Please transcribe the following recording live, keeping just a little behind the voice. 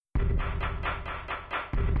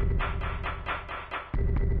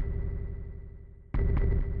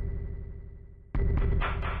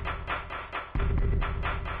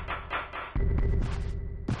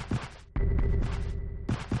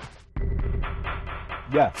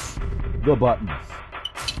Yes, the buttons.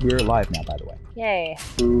 We're live now, by the way. Yay.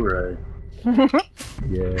 Hooray.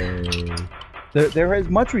 Yay. There is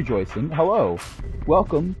much rejoicing. Hello.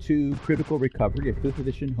 Welcome to Critical Recovery, a 5th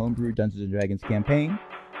edition homebrew Dungeons & Dragons campaign.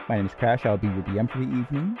 My name is Crash. I'll be your DM for the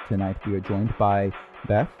evening. Tonight we are joined by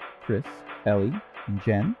Beth, Chris, Ellie, and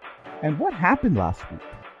Jen. And what happened last week?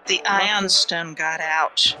 The Ion Stone got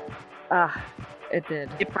out. It did.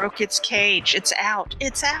 It broke its cage. It's out.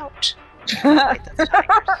 It's out.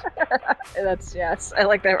 That's, yes. I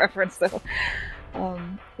like that reference, though.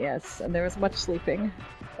 Yes, and there was much sleeping,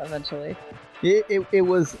 eventually. It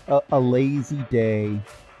was a lazy day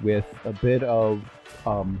with a bit of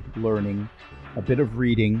learning, a bit of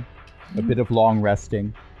reading, a bit of long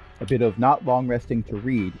resting, a bit of not long resting to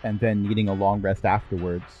read, and then needing a long rest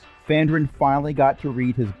afterwards. Fandrin finally got to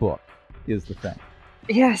read his book, is the thing.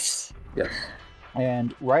 Yes. Yes.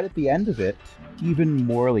 And right at the end of it, even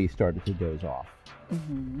Morley started to doze off.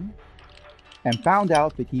 Mm-hmm. And found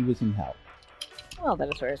out that he was in hell. Well,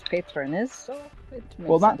 that is where his patron is, so it makes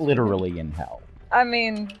Well, not sense. literally in hell. I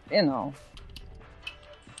mean, you know.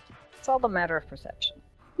 It's all a matter of perception.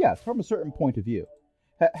 Yes, from a certain point of view.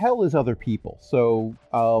 Hell is other people, so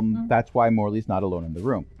that's why Morley's not alone in the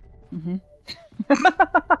room. Mm-hmm.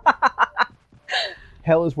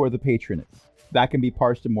 Hell is where the patron is. That can be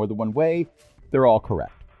parsed in more than one way. They're all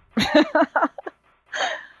correct.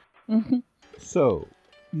 Mm-hmm. So,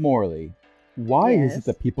 Morley, why is Yes? it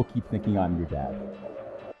that people keep thinking I'm your dad?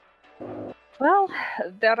 Well,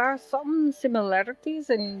 there are some similarities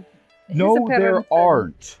in his No, there appearance and-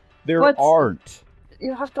 aren't. There But- aren't.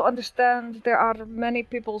 You have to understand there are many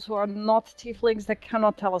peoples who are not tieflings that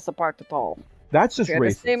cannot tell us apart at all. That's just They're the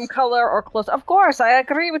racist. same color or close. Of course, I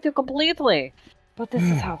agree with you completely. But this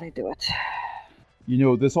is how they do it. You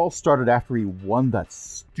know, this all started after he won that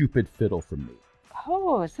stupid fiddle from me.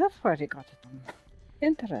 Oh, is that where he got it from?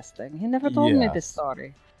 Interesting. He never told me Yes. this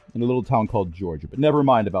story. In a little town called Georgia, but never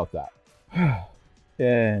mind about that.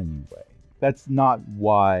 Anyway, that's not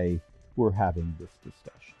why we're having this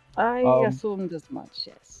discussion. I Um, assumed as much,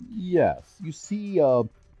 yes. Yes, you see,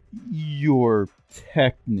 you're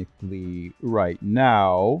technically right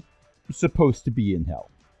now supposed to be in hell.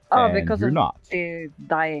 Oh, and because you're of not. the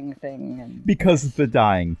dying thing. And Because of the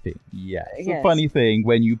dying thing, yes. It's a Yes. funny thing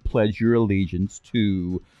when you pledge your allegiance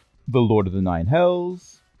to the Lord of the Nine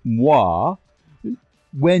Hells, moi.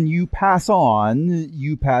 When you pass on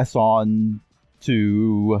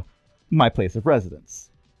to my place of residence.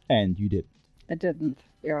 And you did. I didn't.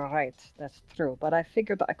 You're right. That's true. But I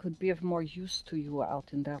figured I could be of more use to you out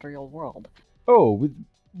in the real world. Oh,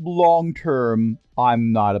 long term,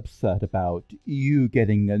 I'm not upset about you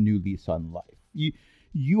getting a new lease on life.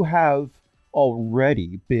 You have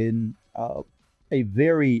already been a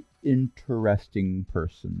very interesting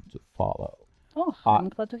person to follow. Oh, I'm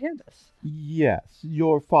glad to hear this. Yes,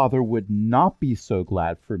 your father would not be so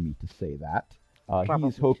glad for me to say that. Probably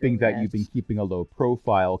He's hoping true, that you've been yes. keeping a low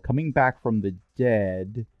profile. Coming back from the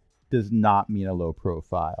dead does not mean a low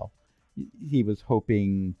profile. He was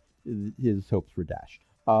hoping his hopes were dashed.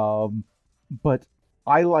 But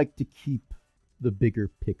I like to keep the bigger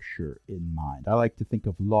picture in mind. I like to think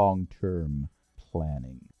of long-term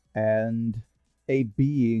planning. And a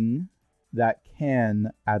being that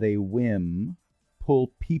can, at a whim,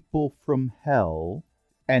 pull people from hell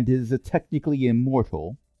and is technically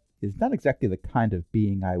immortal is not exactly the kind of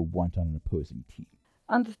being I want on an opposing team.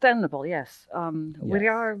 Understandable, yes. We Yes.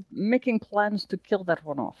 are making plans to kill that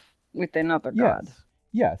one off with another god.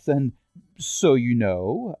 Yes, and so you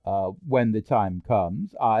know, when the time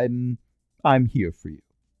comes, I'm here for you.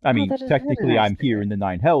 I mean, that is very technically, nice I'm to here hear. in the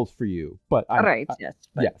Nine Hells for you, but Right, yes.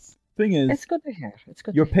 But yes. Thing is, It's good to hear. It's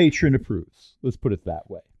good your to hear. patron approves. Let's put it that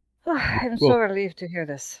way. I'm well- so relieved to hear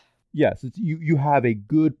this. Yes, you have a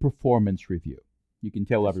good performance review. You can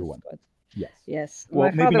tell This is everyone. good. Yes. Yes. Well,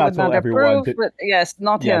 My maybe father not would tell not everyone approve, that- but yes,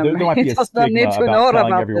 not Yeah, him. there might be He a does not stigma need to know about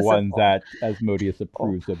telling about everyone this at all. that Asmodeus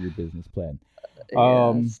approves of your business plan.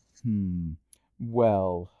 Yes.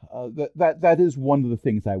 Well, that is one of the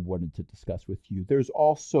things I wanted to discuss with you. There's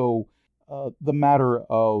also the matter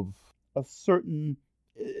of a certain,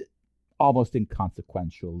 almost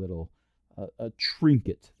inconsequential little a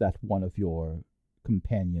trinket that one of your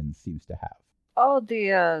companions seems to have. Oh,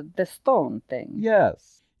 the stone thing.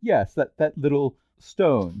 Yes, that little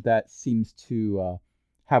stone that seems to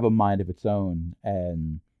have a mind of its own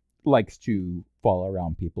and likes to follow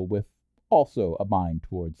around people with also a mind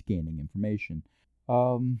towards gaining information.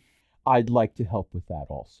 I'd like to help with that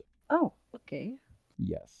also. Oh, okay.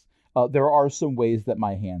 Yes. There are some ways that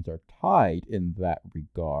my hands are tied in that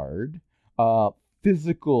regard.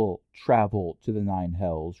 physical travel to the Nine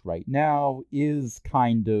Hells right now is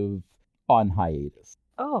kind of on hiatus,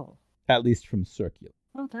 Oh, at least from Circular.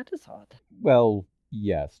 well, that is odd. Well,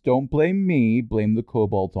 yes, don't blame me, blame the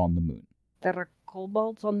kobolds on the moon. There are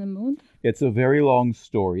kobolds on the moon? It's a very long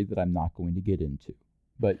story that I'm not going to get into,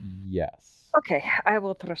 but yes. Okay, I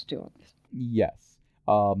will trust you on this. Yes.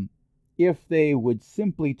 If they would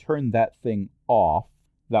simply turn that thing off,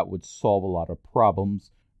 that would solve a lot of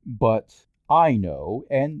problems, but I know,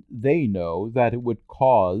 and they know, that it would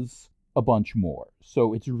cause a bunch more.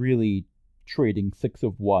 So it's really trading 6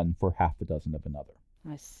 of one for half a dozen of another.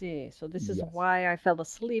 I see. So this is Yes. why I fell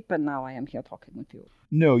asleep and now I am here talking with you.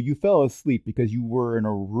 No, you fell asleep because you were in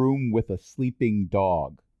a room with a sleeping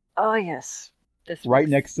dog, Oh, yes. This right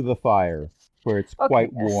makes next to the fire, where it's Okay, quite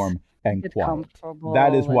yes. warm and it quiet. comfortable.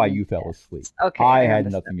 That is why and- you fell yes. asleep. Okay, I I had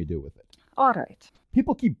understand. nothing to do with it. All right.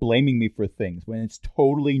 People keep blaming me for things when it's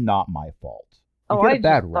totally not my fault. You Oh, get I a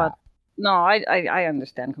bad just rap. thought- No, I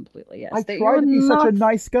understand completely. Yes, I that try to be you're such a not-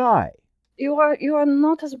 nice guy. You are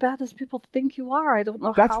not as bad as people think you are. I don't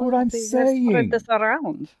know That's how what I'm they have saying. spread this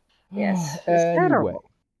around. Yes, it's Anyway,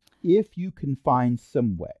 terrible. if you can find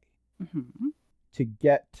some way Hmm. to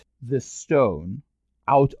get this stone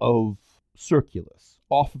out of Circulus,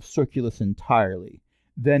 off of Circulus entirely,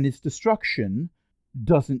 then its destruction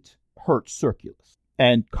doesn't hurt Circulus.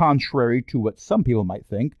 And contrary to what some people might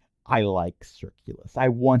think, I like Circulus. I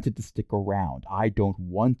want it to stick around. I don't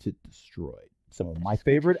want it destroyed. Some of my That's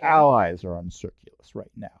good to favorite hear. allies are on Circulus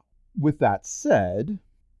right now. With that said,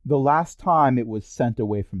 the last time it was sent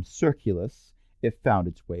away from Circulus, it found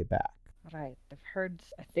its way back. Right.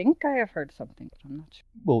 I think I have heard something, but I'm not sure.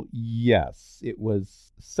 Well, yes, it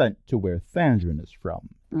was sent to where Thandrin is from.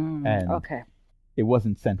 And Okay. it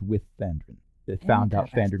wasn't sent with Thandrin. They found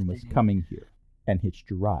out Thandrin was Interesting. coming here and hitched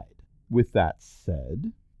a ride. With that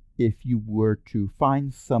said, if you were to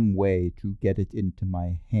find some way to get it into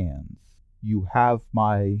my hands, you have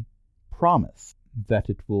my promise that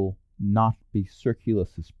it will not be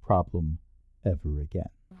Circulus's problem ever again.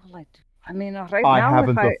 Well, I mean, right I now,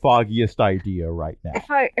 haven't if the foggiest idea right now.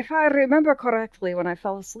 if I remember correctly, when I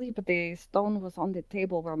fell asleep, the stone was on the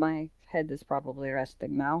table where my head is probably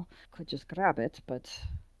resting now. Could just grab it, but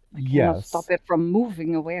I cannot Yes. stop it from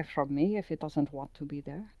moving away from me if it doesn't want to be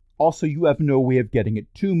there. Also, you have no way of getting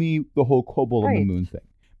it to me, the whole Kobold on the Right. Moon thing.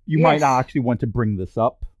 You might Yes. not actually want to bring this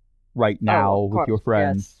up right now of with your course,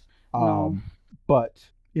 friends. yes. No.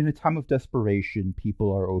 But in a time of desperation,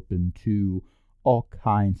 people are open to all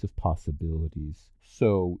kinds of possibilities.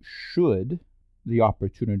 So, should the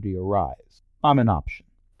opportunity arise, I'm an option.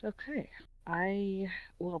 Okay. I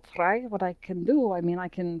will try what I can do. I mean, I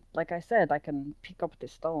can, like I said, I can pick up the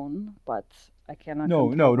stone, but I cannot. No.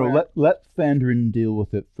 control where- Let Thandrin deal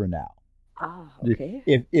with it for now. Ah, okay.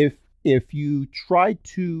 If you try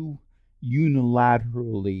to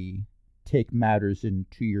unilaterally take matters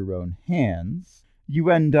into your own hands, you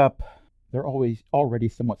end up. They're already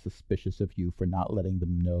somewhat suspicious of you for not letting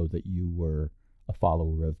them know that you were a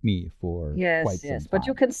follower of me for quite Yes, some yes, time. but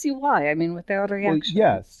you can see why. I mean, with their Well, reaction.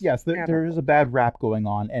 yes, there is a bad rap going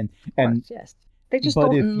on, and Of course, yes. They just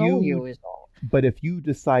but if don't know you- you is all. but if you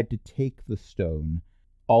decide to take the stone,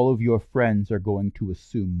 all of your friends are going to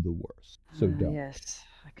assume the worst. So don't. Yes,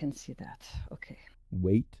 I can see that. Okay.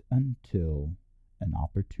 Wait until an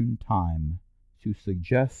opportune time to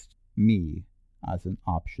suggest me as an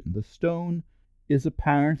option. The stone is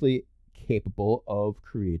apparently capable of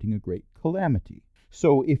creating a great calamity.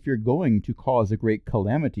 So if you're going to cause a great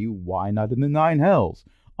calamity, why not in the Nine Hells?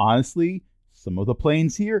 Honestly, some of the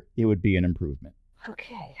planes here, it would be an improvement.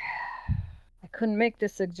 Okay. I couldn't make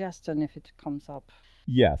this suggestion if it comes up.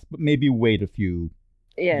 Yes, but maybe wait a few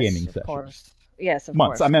Yes, gaming of sessions. course. Yes, of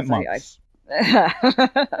months. course. I meant 'cause months.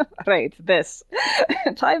 Right, this.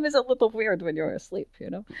 Time is a little weird when you're asleep, you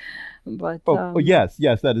know? But, Oh, yes,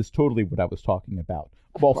 that is totally what I was talking about.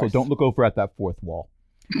 Of Also, course. don't look over at that fourth wall.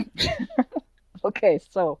 Okay,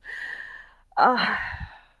 so, all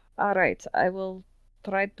right, I will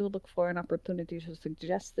try to look for an opportunity to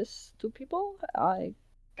suggest this to people. I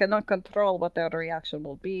cannot control what their reaction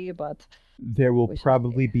will be, but There will We shall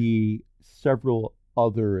probably see. be several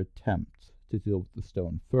other attempts to deal with the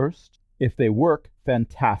stone first. If they work,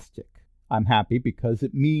 fantastic. I'm happy because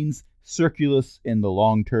it means Circulus in the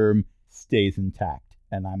long term stays intact,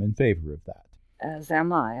 and I'm in favor of that. as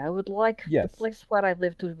am I. I would like Yes. the place where I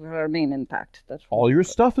live to remain intact. That's All what- your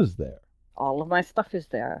stuff is there. all of my stuff is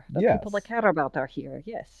there. The people I Yes. care about are here.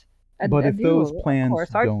 Yes. But if those you, plans of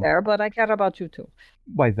course, aren't don't- there, but I care about you too.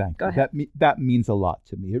 Why, thank Go you. ahead. That means a lot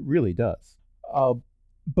to me. It really does.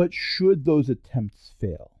 But should those attempts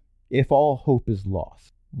fail, if all hope is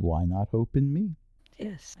lost, why not hope in me?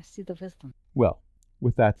 Yes, I see the wisdom. Well,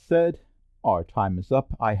 with that said, our time is up.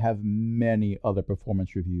 I have many other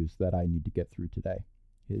performance reviews that I need to get through today.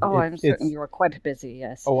 I'm certain you are quite busy,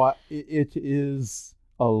 yes. It is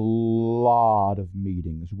a lot of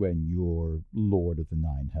meetings when you're Lord of the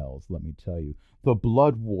Nine Hells, let me tell you. The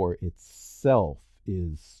Blood War itself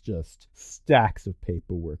is just stacks of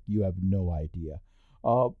paperwork. You have no idea.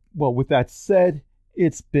 Well, with that said,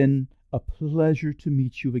 it's been a pleasure to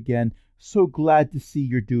meet you again. So glad to see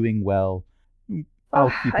you're doing well.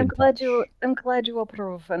 I'm glad you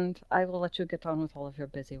approve, and I will let you get on with all of your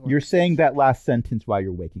busy work. You're saying that last sentence while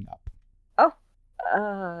you're waking up.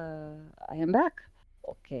 I am back.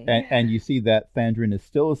 Okay. And you see that Thandrin is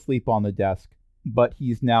still asleep on the desk, but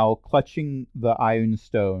he's now clutching the iron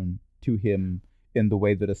stone to him in the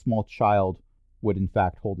way that a small child would in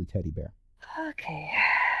fact hold a teddy bear. Okay.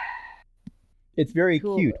 It's very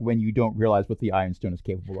cute when you don't realize what the iron stone is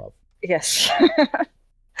capable of. Yes.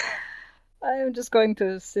 I'm just going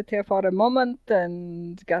to sit here for a moment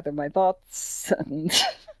and gather my thoughts. And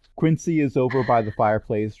Quincy is over by the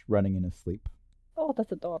fireplace running in his sleep. Oh,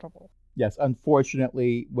 that's adorable. Yes,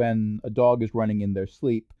 unfortunately, when a dog is running in their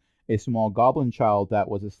sleep, a small goblin child that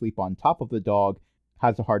was asleep on top of the dog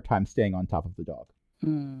has a hard time staying on top of the dog.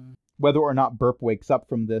 Whether or not Burp wakes up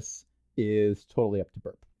from this is totally up to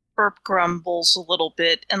Burp. Burp grumbles a little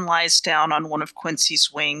bit and lies down on one of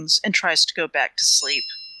Quincy's wings and tries to go back to sleep.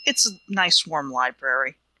 It's a nice warm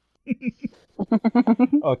library.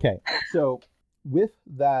 Okay, so with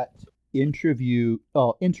that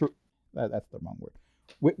that's the wrong word.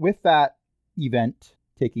 With that event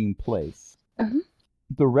taking place,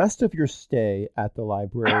 the rest of your stay at the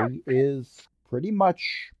library is pretty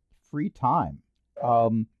much free time.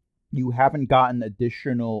 You haven't gotten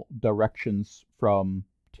additional directions from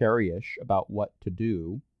Teriush about what to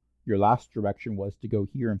do. Your last direction was to go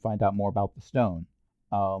here and find out more about the stone.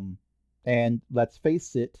 And let's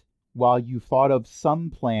face it, while you've thought of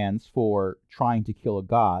some plans for trying to kill a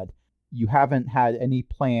god, you haven't had any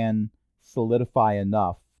plan solidify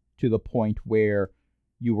enough to the point where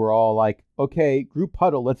you were all like, okay, group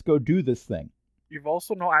huddle, let's go do this thing. You've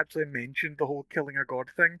also not actually mentioned the whole killing a god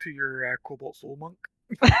thing to your Cobalt Soul Monk.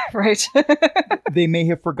 Right. They may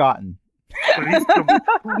have forgotten. So he's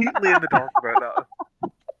completely in the dark about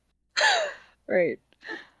that. Right.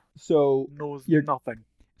 So knows nothing.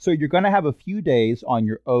 So you're going to have a few days on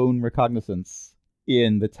your own recognizance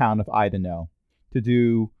in the town of Idano to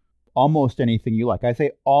do almost anything you like. I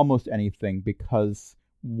say almost anything because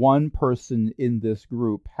one person in this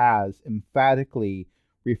group has emphatically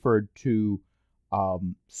referred to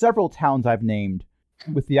several towns I've named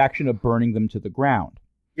with the action of burning them to the ground.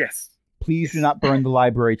 Yes. Please do not burn the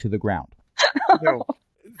library to the ground. No.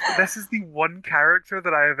 This is the one character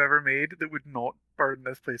that I have ever made that would not burn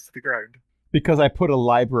this place to the ground. Because I put a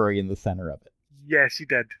library in the center of it. Yes, you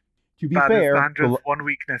did. To be fair, Sandra's one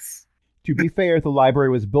weakness. To be fair, the library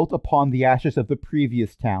was built upon the ashes of the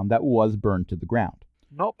previous town that was burned to the ground.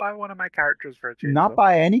 Not by one of my characters for a change. Not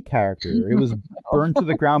by any character. It was burned to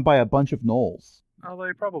the ground by a bunch of gnolls. Although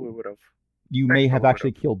they probably would have. You may have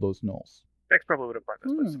actually killed those gnolls. Vex probably would have burned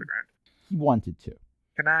this place to the ground. He wanted to.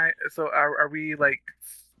 Can I? So are we like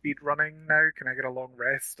speed running now? Can I get a long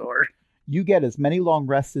rest or? You get as many long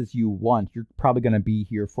rests as you want. You're probably going to be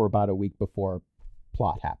here for about a week before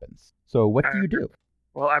plot happens. So what do you do?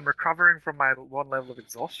 Well, I'm recovering from my one level of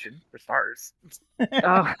exhaustion, for starters.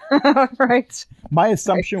 Oh, right. My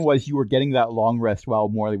assumption was you were getting that long rest while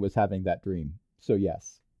Morley was having that dream. So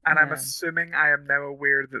yes. And I'm assuming I am now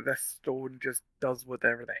aware that this stone just does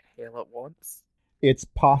whatever the hell it wants. It's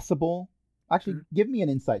possible. Actually, give me an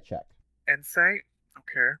insight check. Insight?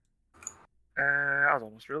 Okay. I was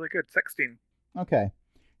almost really good. 16. Okay.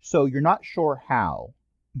 So you're not sure how,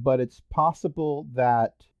 but it's possible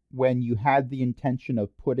that when you had the intention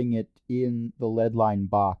of putting it in the lead-lined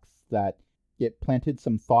box, that it planted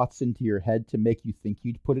some thoughts into your head to make you think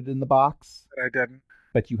you'd put it in the box. But I didn't.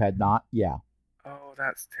 But you had not? Yeah. Oh,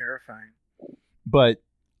 that's terrifying. But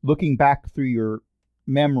looking back through your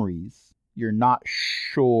memories, you're not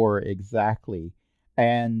sure exactly.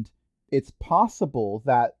 And it's possible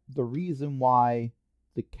that the reason why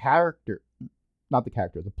the player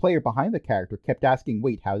behind the character kept asking,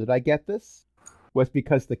 wait, how did I get this? Was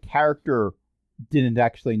because the character didn't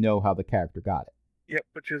actually know how the character got it. Yep,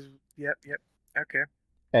 yep, okay.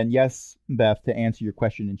 And yes, Beth, to answer your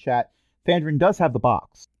question in chat, Thandrin does have the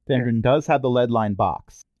box. Thandrin does have the lead-lined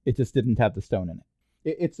box. It just didn't have the stone in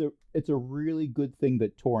it. It's a really good thing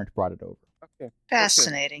that Torrent brought it over. Okay.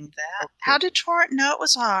 Fascinating okay. that. Okay. How did Torrent know it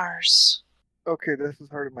was ours? Okay, this is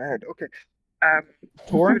hard in my head. Okay.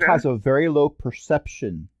 Torrent has a very low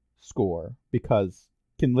perception score because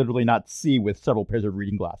can literally not see with several pairs of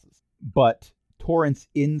reading glasses. But Torrent's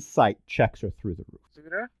insight checks are through the roof.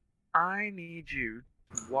 Zuda, I need you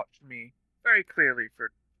to watch me very clearly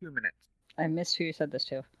for 2 minutes. I missed who you said this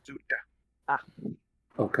to. Zuda.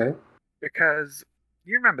 Okay. Because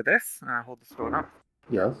you remember this, and I hold the stone up.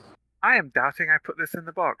 Yes. I am doubting I put this in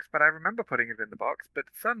the box, but I remember putting it in the box, but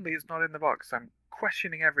suddenly it's not in the box, so I'm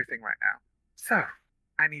questioning everything right now. So,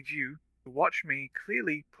 I need you to watch me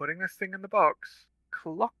clearly putting this thing in the box,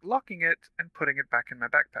 locking it, and putting it back in my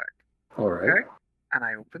backpack. All right. Okay? And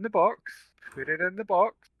I open the box, put it in the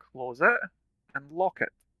box, close it, and lock it.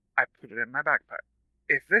 I put it in my backpack.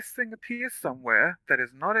 If this thing appears somewhere that is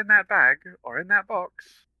not in that bag or in that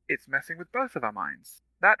box, it's messing with both of our minds.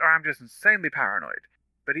 That or I'm just insanely paranoid.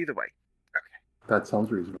 But either way, okay. That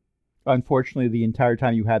sounds reasonable. Unfortunately, the entire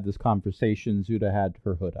time you had this conversation, Zuda had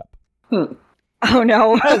her hood up. Oh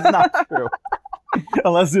no. That's not true.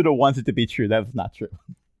 Unless Zuda wants it to be true, that's not true.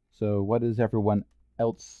 So what is everyone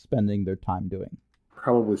else spending their time doing?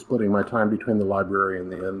 Probably splitting my time between the library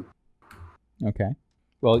and the inn. Okay.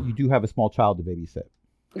 Well, you do have a small child to babysit.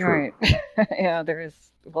 Right. Yeah,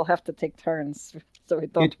 we'll have to take turns so we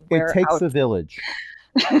don't wear It takes out. a village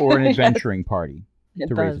or an Yes, adventuring party it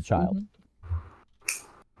to raise a does. child.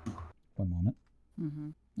 One moment.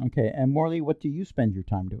 Mm-hmm. Okay, and Morley, what do you spend your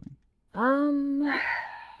time doing?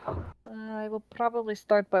 I will probably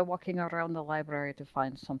start by walking around the library to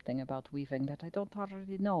find something about weaving that I don't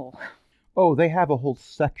already know. Oh, they have a whole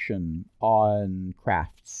section on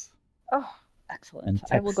crafts Oh, excellent. and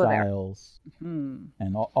I will go there. textiles Hmm.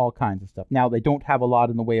 and all kinds of stuff. Now, they don't have a lot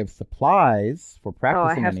in the way of supplies for Oh, I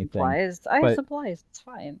practicing have anything. supplies. I but- have supplies. It's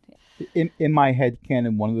fine. In my head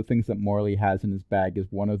canon, one of the things that Morley has in his bag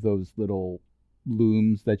is one of those little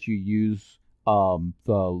looms that you use the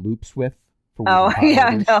loops with. For Oh, weaving yeah,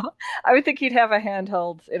 patterns. no. I would think he'd have a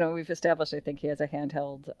handheld. We've established. I think he has a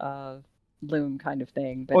handheld loom kind of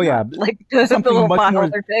thing. But Oh, yeah, not like the something little much pot more-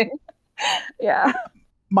 holder thing. Yeah.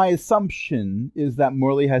 My assumption is that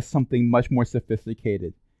Morley has something much more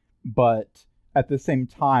sophisticated, but at the same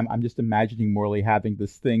time, I'm just imagining Morley having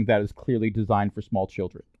this thing that is clearly designed for small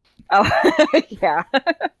children. Oh, yeah.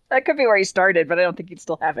 That could be where he started, but I don't think he'd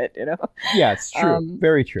still have it. Yeah, it's true.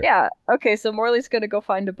 Very true. Yeah. Okay. So Morley's gonna go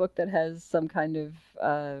find a book that has some kind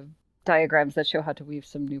of diagrams that show how to weave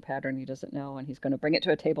some new pattern he doesn't know, and he's gonna bring it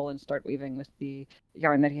to a table and start weaving with the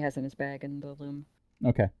yarn that he has in his bag and the loom.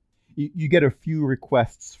 Okay. You get a few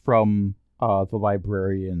requests from the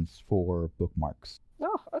librarians for bookmarks.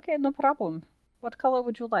 Oh, okay, no problem. What color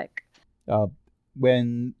would you like?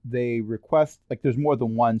 When they request, like there's more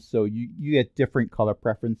than one, so you get different color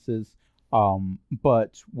preferences.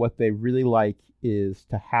 But what they really like is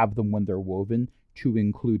to have them when they're woven to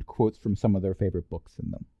include quotes from some of their favorite books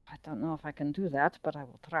in them. I don't know if I can do that, but I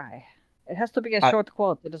will try. It has to be a short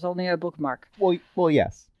quote. It is only a bookmark. Well,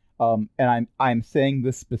 yes. And I'm saying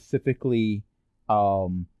this specifically,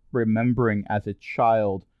 remembering as a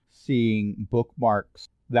child seeing bookmarks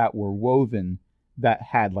that were woven that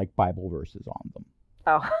had like Bible verses on them.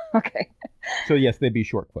 Oh, okay. So yes, they'd be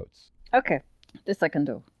short quotes. Okay, this I can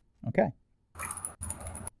do. Okay.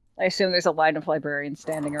 I assume there's a line of librarians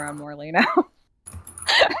standing around Morley now.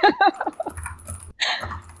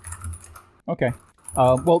 Okay.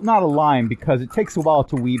 Well, not a line because it takes a while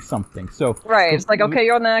to weave something. So Right, it's like, okay,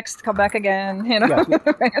 you're next, come back again, Yeah,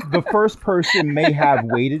 the first person may have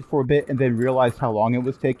waited for a bit and then realized how long it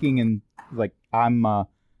was taking, and was like, I'm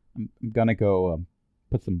gonna go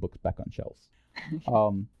put some books back on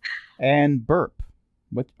shelves. And Burp,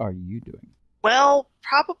 what are you doing? Well,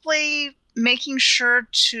 probably making sure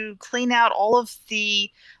to clean out all of the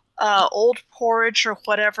old porridge or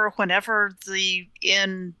whatever whenever the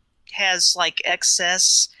inn has like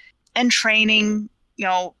excess, and training.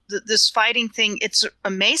 This fighting thing, it's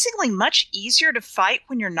amazingly much easier to fight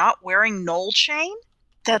when you're not wearing Knoll chain.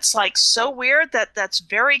 That's like so weird that's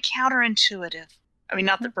very counterintuitive. I mean,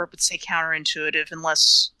 not that Burp would say counterintuitive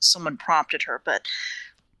unless someone prompted her, but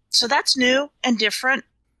so that's new and different,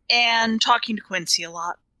 and talking to Quincy a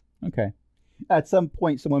lot. Okay. At some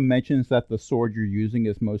point, someone mentions that the sword you're using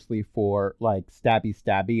is mostly for like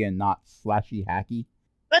stabby and not slashy hacky.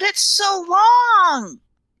 But it's so long!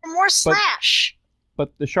 More slash!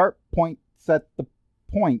 But the sharp point's at the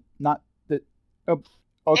point, not the... Oh,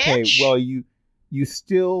 okay, Edge? well, you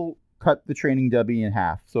still cut the training W in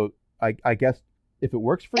half. So I guess if it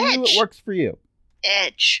works for you, Edge. it works for you.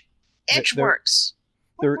 Edge. Edge There- works.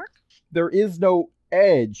 there- Work? There is no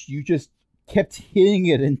edge. You just kept hitting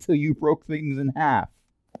it until you broke things in half.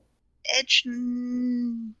 Edge.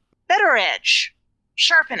 Better edge.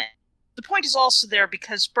 Sharpen it. the point is also there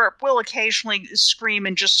because Burp will occasionally scream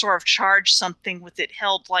and just sort of charge something with it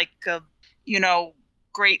held like a,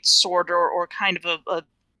 great sword or kind of a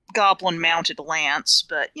goblin-mounted lance,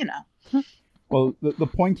 but, Well, the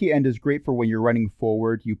pointy end is great for when you're running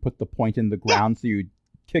forward. You put the point in the ground, so you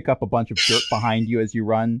kick up a bunch of dirt behind you as you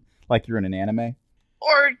run, like you're in an anime.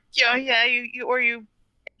 Or, you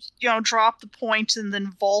drop the point and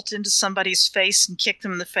then vault into somebody's face and kick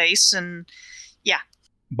them in the face, and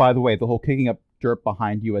By the way, the whole kicking up dirt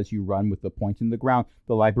behind you as you run with the point in the ground,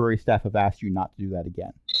 the library staff have asked you not to do that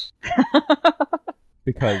again.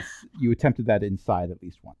 Because you attempted that inside at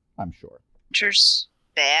least once, I'm sure. Just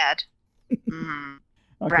bad. Okay,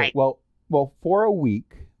 Right. well, for a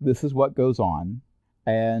week, this is what goes on,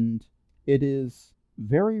 and it is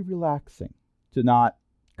very relaxing to not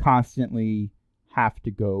constantly have to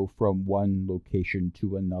go from one location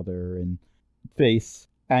to another and face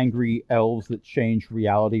angry elves that change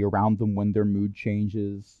reality around them when their mood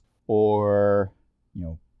changes, or,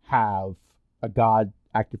 have a god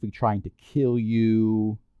actively trying to kill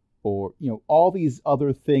you, or, all these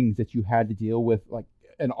other things that you had to deal with, like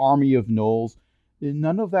an army of gnolls.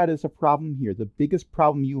 None of that is a problem here. The biggest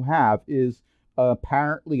problem you have is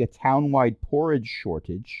apparently a town-wide porridge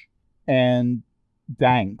shortage, and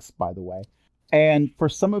thanks, by the way. And for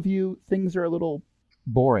some of you, things are a little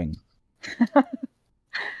boring.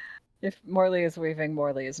 If Morley is weaving,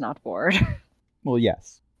 Morley is not bored. Well,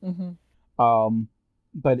 yes. Mm-hmm.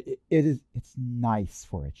 But it's nice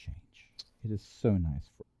for a change. It is so nice.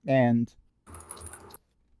 And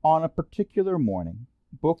on a particular morning,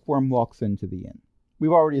 Bookworm walks into the inn.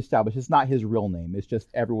 We've already established it's not his real name. It's just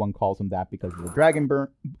everyone calls him that because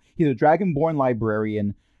he's a Dragonborn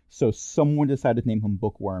librarian, so someone decided to name him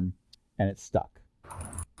Bookworm, and it stuck.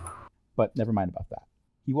 But never mind about that.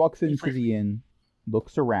 He walks into the inn,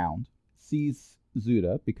 looks around, sees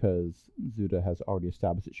Zuda, because Zuda has already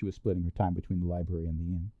established that she was splitting her time between the library and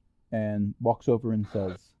the inn, and walks over and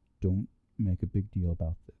says, "Don't make a big deal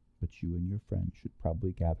about this, but you and your friend should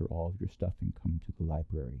probably gather all of your stuff and come to the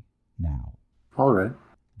library now. All right.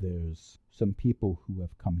 There's some people who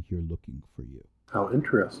have come here looking for you." How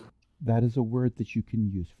interesting. That is a word that you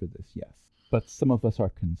can use for this, yes. But some of us are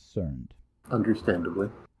concerned. Understandably.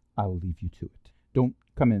 I will leave you to it. Don't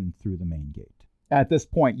come in through the main gate. At this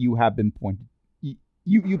point, you have been pointed.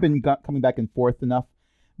 You've been coming back and forth enough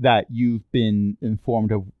that you've been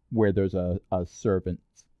informed of where there's a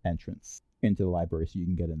servant's entrance into the library, so you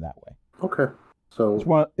can get in that way. Okay. So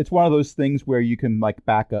It's one of those things where you can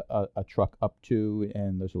back a truck up to,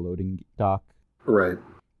 and there's a loading dock. right.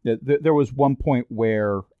 There was one point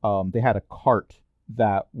where they had a cart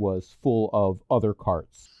that was full of other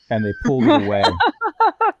carts, and they pulled it away.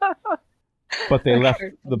 But they left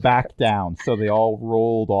the back down, so they all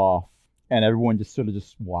rolled off, and everyone just sort of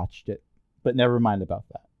watched it. But never mind about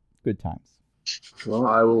that. Good times. Well,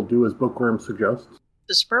 I will do as Bookworm suggests.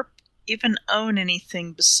 Does Burp even own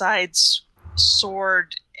anything besides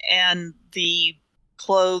sword and the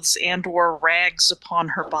clothes and or rags upon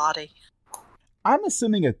her body? I'm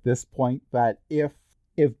assuming at this point that if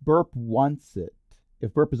Burp wants it,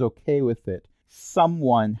 if Burp is okay with it,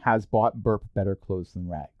 someone has bought Burp better clothes than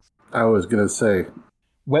rags. I was going to say,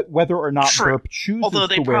 Whether or not True. Burp chooses Although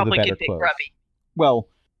they to wear the probably better get big clothes. grubby. Well,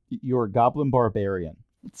 you're a goblin barbarian.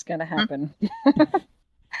 It's gonna happen.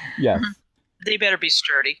 Yes. They better be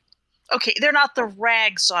sturdy. Okay, they're not the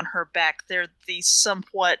rags on her back. They're the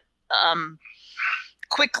somewhat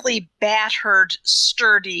quickly battered,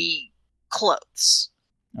 sturdy clothes.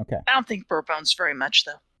 Okay. I don't think Burp owns very much,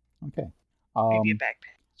 though. Okay. Maybe a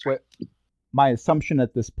backpack. What, my assumption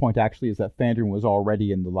at this point actually is that Thandrin was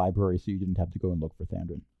already in the library, so you didn't have to go and look for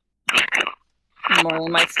Thandrin.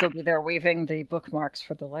 Morley might still be there weaving the bookmarks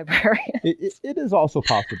for the librarian. It is also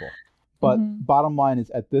possible. But Mhm. bottom line is,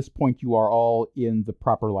 at this point, you are all in the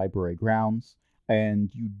proper library grounds,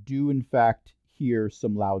 and you do, in fact, hear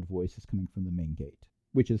some loud voices coming from the main gate,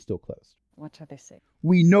 which is still closed. What are they saying?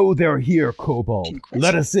 "We know they're here, Kobold. Inquisitive.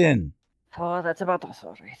 Let us in." Oh, that's about us,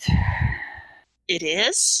 all right. It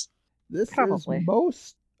is? This Probably. is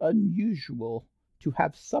most unusual to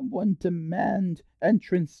have someone demand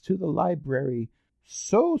entrance to the library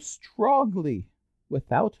so strongly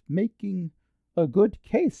without making a good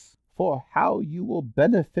case for how you will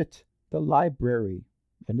benefit the library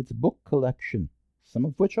and its book collection, some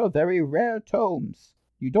of which are very rare tomes.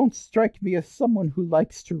 You don't strike me as someone who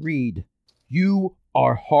likes to read. You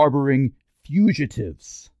are harboring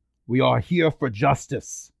fugitives. We are here for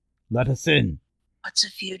justice. Let us in. What's a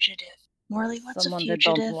fugitive? Morley, what's Someone a they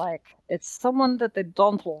don't fugitive? like. It's someone that they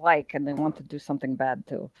don't like and they want to do something bad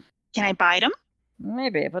to. Can I bite him?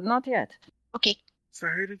 Maybe, but not yet. Okay. So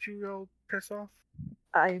who did you all piss off?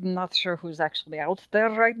 I'm not sure who's actually out there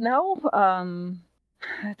right now.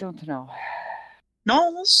 I don't know.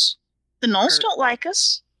 Gnolls. The Gnolls Or- don't like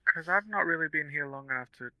us. Because I've not really been here long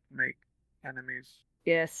enough to make enemies.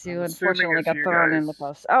 Yes, you I'm assuming unfortunately it's got you thrown in guys. with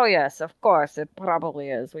us. Oh yes, of course, it probably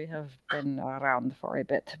is. We have been around for a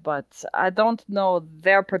bit, but I don't know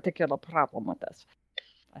their particular problem with us.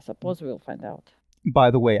 I suppose we'll find out.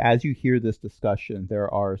 By the way, as you hear this discussion,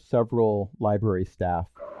 there are several library staff,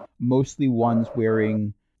 mostly ones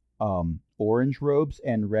wearing orange robes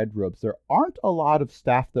and red robes. There aren't a lot of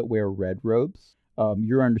staff that wear red robes.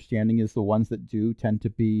 Your understanding is the ones that do tend to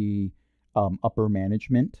be upper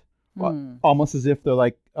management, almost as if they're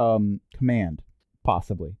like command,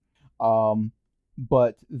 possibly.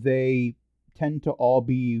 But they tend to all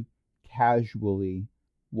be casually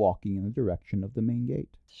walking in the direction of the main gate.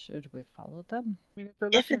 Should we follow them? I mean, if they're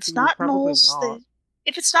If looking it's for you, not probably Gnolls, not.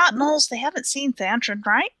 if it's not Gnolls, they haven't seen Thantron,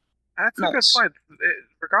 right? That's a good Gnolls. point.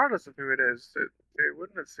 Regardless of who it is, it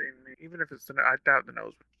wouldn't have seen me. Even if it's I doubt the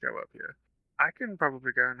nose would show up here. I can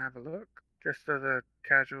probably go and have a look, just as a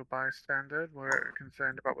casual bystander. We're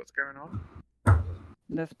concerned about what's going on.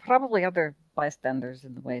 There's probably other bystanders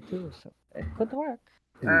in the way too, so it could work.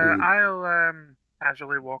 Indeed. I'll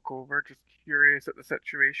casually walk over, just curious at the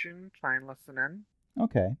situation, try and listen in.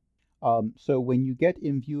 Okay. So when you get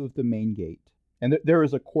in view of the main gate, and there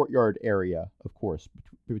is a courtyard area, of course,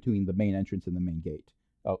 between the main entrance and the main gate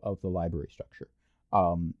of the library structure.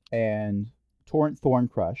 And Torrent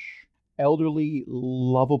Thorncrush, elderly,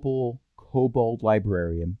 lovable kobold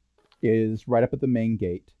librarian, is right up at the main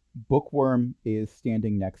gate. Bookworm is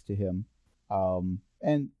standing next to him.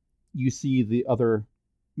 And you see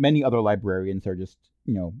many other librarians are just,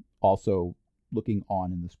 also looking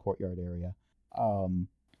on in this courtyard area.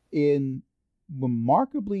 In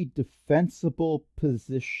remarkably defensible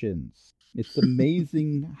positions. It's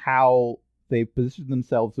amazing how they've positioned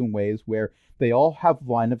themselves in ways where they all have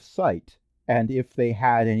line of sight. And if they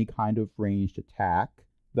had any kind of ranged attack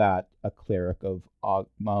that a cleric of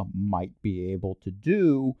Ogma might be able to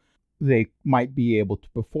do, they might be able to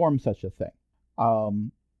perform such a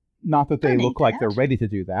thing. Not that they look like they're ready to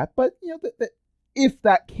do that, but if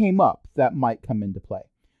that came up, that might come into play.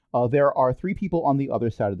 There are 3 people on the other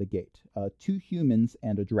side of the gate, 2 humans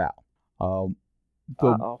and a drow.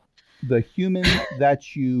 The human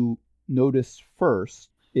that you notice first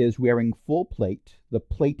is wearing full plate. The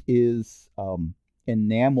plate is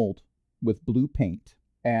enameled with blue paint,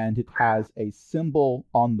 and it has a symbol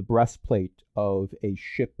on the breastplate of a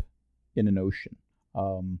ship in an ocean.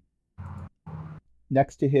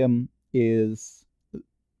 Next to him is,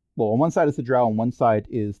 on one side is the drow, on one side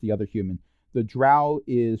is the other human. The drow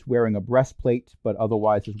is wearing a breastplate, but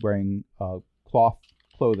otherwise is wearing cloth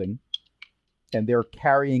clothing. And they're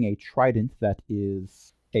carrying a trident that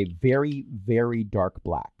is a very, very dark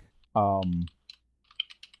black.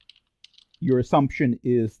 Your assumption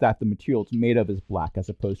is that the material it's made of is black, as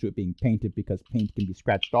opposed to it being painted, because paint can be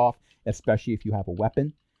scratched off, especially if you have a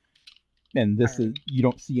weapon. And this is, you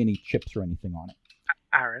don't see any chips or anything on it.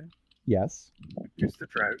 Aaron? Yes? Who's the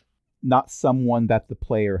drow? Not someone that the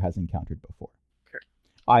player has encountered before.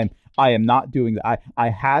 Okay. I am not doing that. I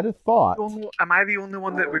had a thought. Am I the only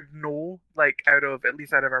one that would know, at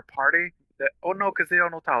least out of our party? Oh no, because they all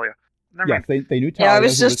know Talia. Yes, they knew Talia. Yeah, I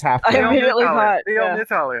was just. I immediately thought. They all knew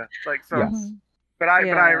Talia. Yes. But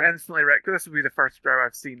I instantly reckon this would be the first drow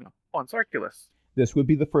I've seen on Circulus. This would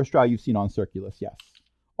be the first drow you've seen on Circulus. Yes.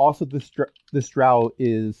 Also, this drow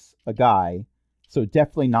is a guy, so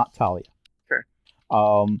definitely not Talia. Sure.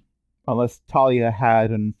 Unless Talia had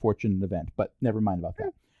an unfortunate event, but never mind about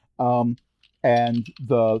that. And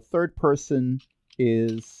the third person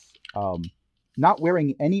is not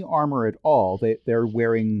wearing any armor at all. They're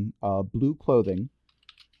wearing blue clothing,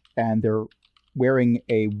 and they're wearing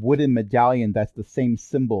a wooden medallion that's the same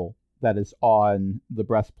symbol that is on the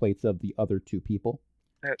breastplates of the other 2 people.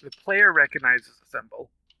 The player recognizes the symbol,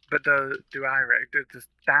 but does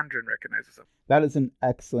Dandrin recognize the symbol? That is an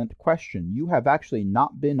excellent question. You have actually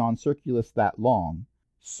not been on Circulus that long,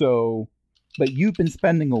 but you've been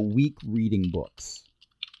spending a week reading books.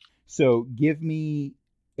 So give me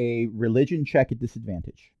a religion check at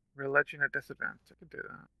disadvantage. Religion at disadvantage. I can do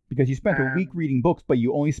that. Because you spent a week reading books, but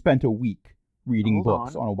you only spent a week reading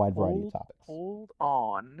books on a wide variety of topics. Hold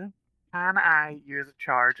on. Can I use a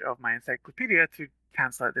charge of my encyclopedia to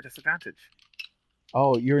cancel out the disadvantage?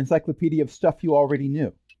 Oh, your encyclopedia of stuff you already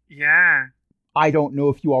knew. Yeah. I don't know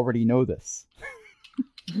if you already know this.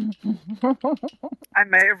 I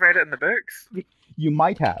may have read it in the books. You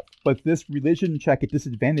might have, but this religion check at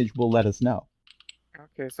disadvantage will let us know.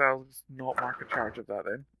 Okay, so I'll just not mark a charge of that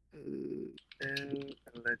then.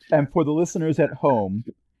 And for the listeners at home,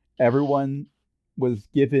 everyone was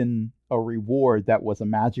given a reward that was a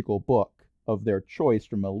magical book of their choice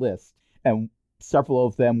from a list. And several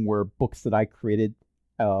of them were books that I created,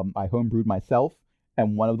 I homebrewed myself.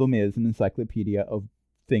 And one of them is an encyclopedia of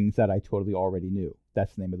things that I totally already knew.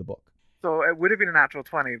 That's the name of the book. So it would have been a natural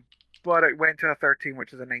 20, but it went to a 13,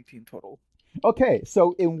 which is a 19 total. Okay,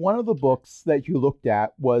 so in one of the books that you looked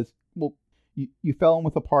at was, well, you fell in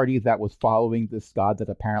with a party that was following this god that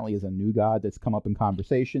apparently is a new god that's come up in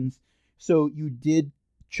conversations. So you did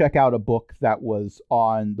check out a book that was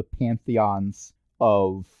on the pantheons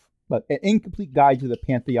of, but an incomplete guide to the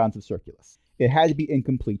pantheons of Circulus. It had to be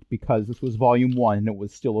incomplete because this was volume 1 and it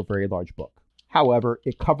was still a very large book. However,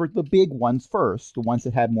 it covered the big ones first, the ones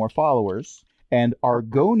that had more followers, and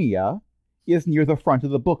Argonia is near the front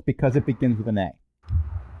of the book because it begins with an A.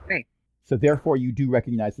 Hey. So therefore, you do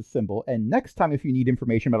recognize the symbol, and next time if you need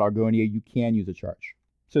information about Argonia, you can use a charge.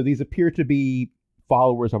 So these appear to be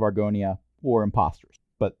followers of Argonia or imposters,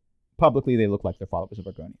 but publicly they look like they're followers of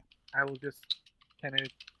Argonia. I will just kind of...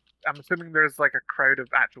 I'm assuming there's like a crowd of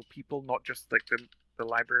actual people, not just like the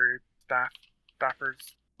library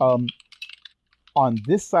staffers. On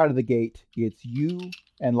this side of the gate, it's you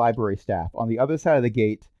and library staff. On the other side of the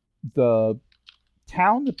gate, the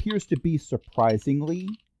town appears to be surprisingly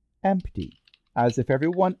empty, as if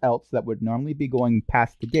everyone else that would normally be going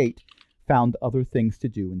past the gate found other things to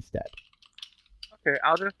do instead. Okay,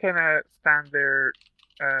 I'll just kind of stand there,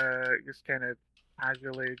 just kind of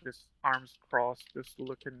casually, just arms crossed, just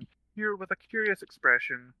looking here with a curious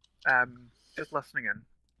expression, just listening in.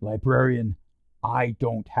 Librarian, I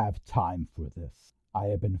don't have time for this. I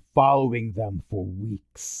have been following them for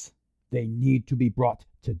weeks. They need to be brought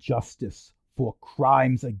to justice for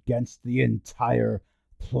crimes against the entire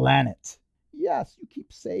planet. Yes, you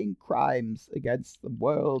keep saying crimes against the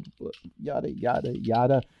world, yada, yada,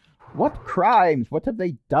 yada. What crimes? What have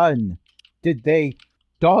they done? Did they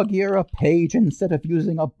dog-ear a page instead of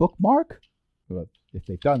using a bookmark? Well, if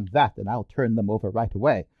they've done that, then I'll turn them over right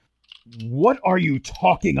away. What are you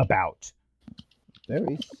talking about?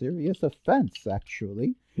 Very serious offense,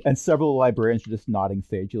 actually. And several librarians are just nodding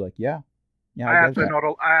sagely, like, yeah. I actually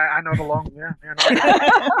I nod along, yeah.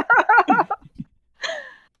 Nod.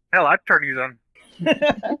 Hell, I'd turn these on.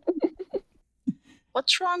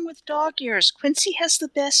 What's wrong with dog ears? Quincy has the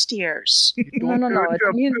best ears. No.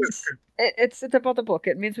 It means it's about the book.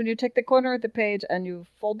 It means when you take the corner of the page and you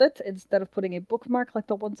fold it, instead of putting a bookmark like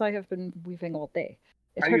the ones I have been weaving all day.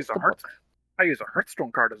 I use a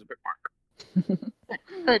Hearthstone card as a bookmark.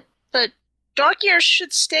 but dog ears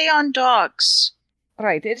should stay on dogs.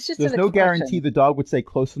 Right. It's just there's an no expression. guarantee the dog would stay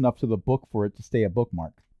close enough to the book for it to stay a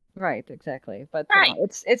bookmark. Right, exactly. But Right.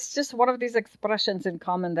 It's just one of these expressions in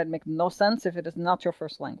common that make no sense if it is not your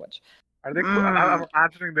first language. Are they? I'm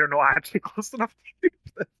imagining they're not actually close enough to use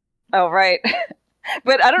this. Oh, right.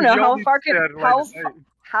 But I don't know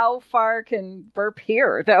how far can Burp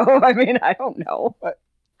hear though. I mean, I don't know.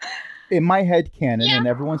 In my head canon, Yeah. and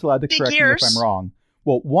everyone's allowed to Big correct me ears. if I'm wrong.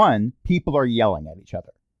 Well, one, people are yelling at each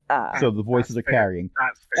other, so the voices are That's fair. carrying.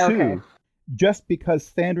 That's fair. Okay. Two, just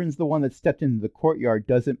because Thandrin's the one that stepped into the courtyard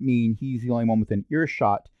doesn't mean he's the only one within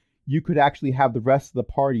earshot. You could actually have the rest of the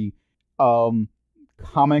party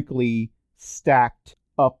comically stacked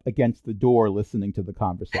up against the door listening to the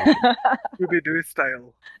conversation. Scooby-Doo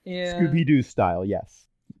style. Yeah. Scooby-Doo style, yes.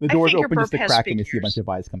 The I door's think your open just burp a has crack big and you see a bunch ears. of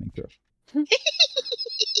eyes coming through.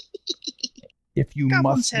 If you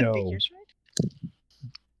Goblins must have know, big ears, right?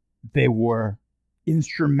 they were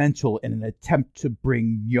instrumental in an attempt to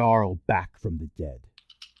bring Jarl back from the dead.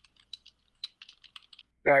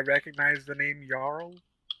 Do I recognize the name Jarl?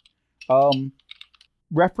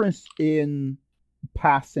 Referenced in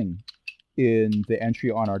passing in the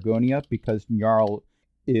entry on Argonia because Jarl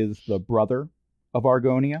is the brother of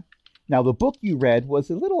Argonia. Now, the book you read was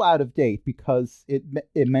a little out of date because it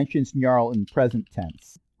mentions Jarl in present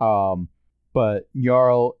tense. But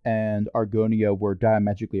Jarl and Argonia were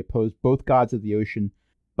diametrically opposed, both gods of the ocean.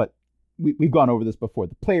 But we've gone over this before.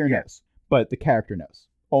 The player knows, but the character knows.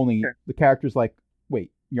 Only the character's like,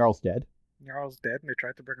 wait, Jarl's dead? Jarl's dead and they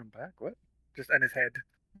tried to bring him back? What? Just in his head.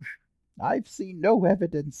 I've seen no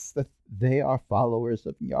evidence that they are followers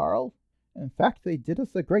of Jarl. In fact, they did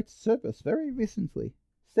us a great service very recently.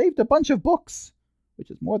 Saved a bunch of books,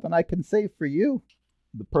 which is more than I can save for you.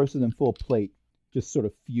 The person in full plate just sort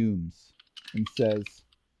of fumes and says,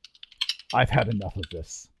 I've had enough of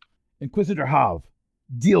this. Inquisitor Hav,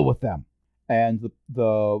 deal with them. And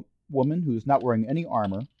the woman, who's not wearing any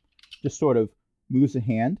armor, just sort of moves a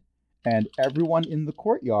hand, and everyone in the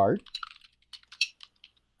courtyard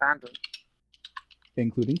Standard.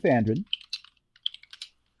 including Fandrin.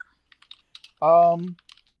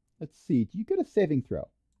 Let's see. Do you get a saving throw?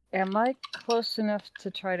 Am I close enough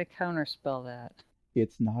to try to counterspell that?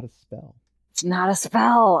 It's not a spell. It's not a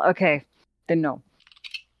spell. Okay, then no.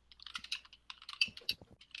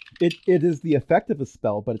 It is the effect of a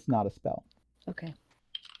spell, but it's not a spell. Okay.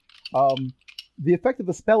 The effect of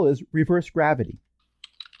the spell is reverse gravity.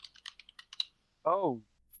 Oh,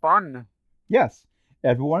 fun. Yes,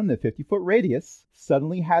 everyone in the 50-foot radius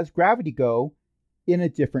suddenly has gravity go in a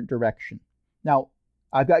different direction. Now,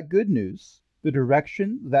 I've got good news. The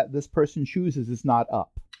direction that this person chooses is not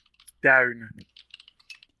up. Down.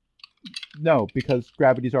 No, because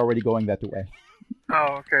gravity's already going that way.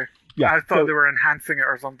 Oh, okay. Yeah, I thought so- they were enhancing it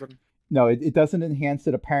or something. No, it doesn't enhance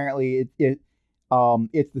it. Apparently,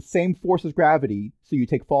 it's the same force as gravity, so you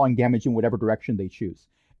take falling damage in whatever direction they choose.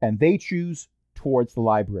 And they choose towards the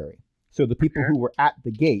library. So the people Okay. who were at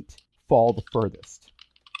the gate fall the furthest.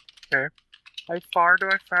 How far do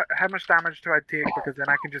how much damage do I take? Because then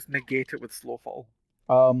I can just negate it with slow fall.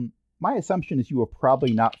 My assumption is you are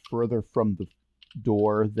probably not further from the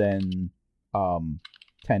door than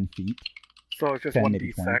 10 feet. So it's just 10, 1d6.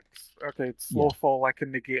 maybe 20. Okay, it's slow fall. I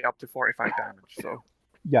can negate up to 45 damage. So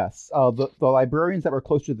Yes, the librarians that were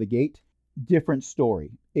closer to the gate, different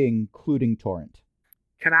story, including Torrent.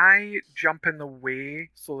 can I jump in the way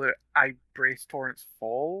so that I brace Torrent's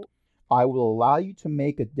fall? I will allow you to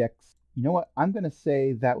make a dex. You know what? I'm going to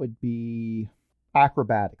say that would be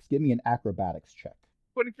acrobatics. Give me an acrobatics check.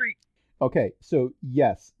 23. Okay, so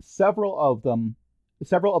yes, several of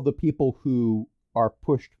the people who are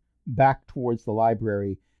pushed back towards the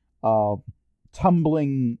library,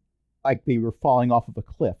 tumbling like they were falling off of a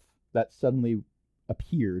cliff that suddenly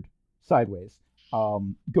appeared sideways,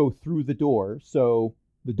 go through the door. So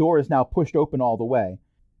the door is now pushed open all the way,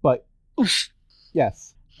 but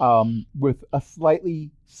yes, with a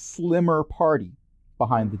slightly slimmer party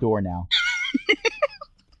behind the door now.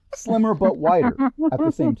 Slimmer but wider at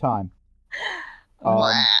the same time.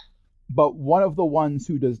 But one of the ones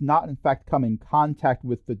who does not, in fact, come in contact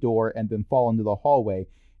with the door and then fall into the hallway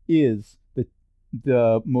is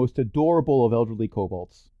the most adorable of elderly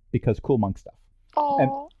kobolds, because cool monk stuff.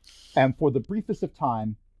 Oh. And for the briefest of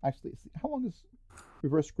time, actually, how long does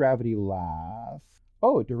reverse gravity last?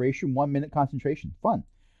 Oh, duration 1 minute concentration. Fun.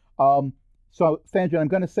 So, Fandrin, I'm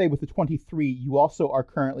going to say with the 23, you also are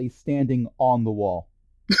currently standing on the wall.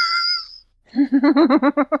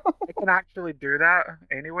 I can actually do that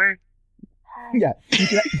anyway. Yeah, you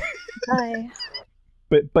can, Hi.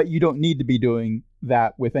 but you don't need to be doing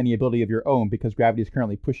that with any ability of your own because gravity is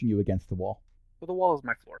currently pushing you against the wall. So the wall is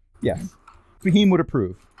my floor. Yes. Fahim would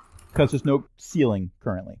approve because there's no ceiling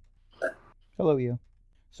currently. Hello, you.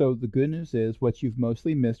 So the good news is what you've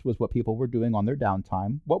mostly missed was what people were doing on their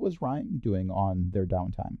downtime. What was Ryan doing on their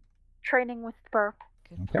downtime? Training with Burp.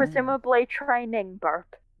 Okay. Presumably training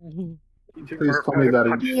Burp. Please tell me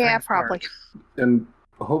that Yeah, probably. And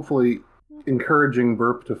hopefully encouraging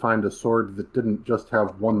Burp to find a sword that didn't just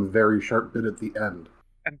have one very sharp bit at the end.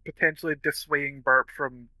 And potentially dissuading Burp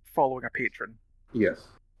from following a patron. Yes.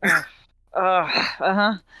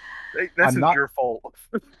 Uh-huh. This I'm is not- your fault.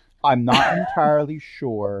 I'm not entirely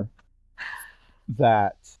sure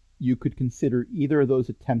that you could consider either of those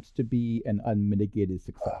attempts to be an unmitigated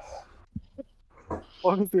success. As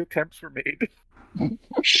long as the attempts were made.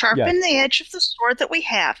 Sharpen the edge of the sword that we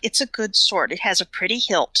have. It's a good sword. It has a pretty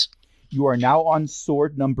hilt. You are now on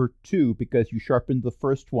sword number 2 because you sharpened the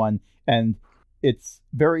first one, and it's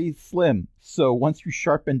very slim. So once you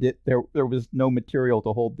sharpened it, there was no material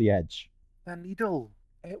to hold the edge. The needle.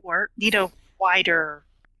 It worked. Need a wider.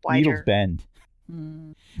 Needles bend.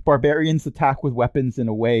 Mm. Barbarians attack with weapons in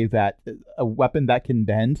a way that a weapon that can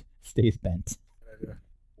bend stays bent.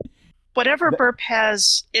 Whatever Th- Burp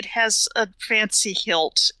has, it has a fancy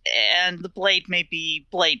hilt, and the blade may be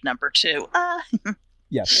blade number 2.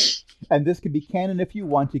 Yes. And this can be canon if you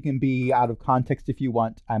want. It can be out of context if you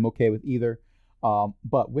want. I'm okay with either.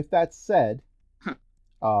 But with that said,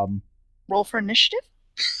 Roll for initiative?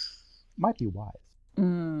 might be wise.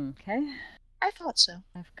 Okay. I thought so.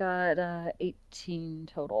 I've got 18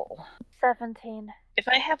 total. 17. If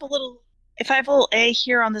I have a little A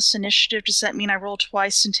here on this initiative, does that mean I roll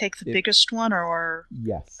twice and take the If- biggest one, or?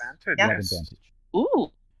 Yes. Advantage. You have Yes. advantage.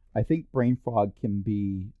 Ooh. I think Brain Frog can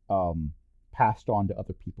be passed on to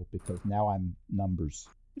other people because now I'm numbers.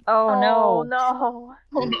 Oh, no. no.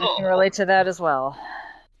 Oh I can no. relate to that as well.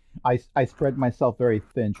 I spread myself very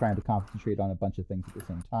thin trying to concentrate on a bunch of things at the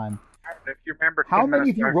same time. If you remember, How 10 many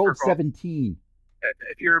of minutes you ago, I rolled forgot- 17?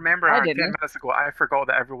 If you remember, I 10 didn't. minutes ago, I forgot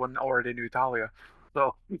that everyone already knew Talia.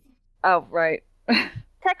 So, Oh, right.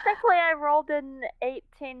 Technically, I rolled an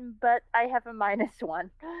 18, but I have a -1.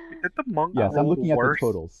 Did the monk Yes, I'm roll looking the at the worst?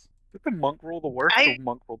 totals. Did the monk roll the worst I- or the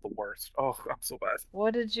monk rolled the worst? Oh, I'm so bad.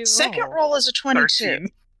 What did you Second roll? roll is a 22. 13.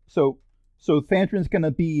 So Thantrin's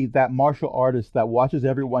gonna be that martial artist that watches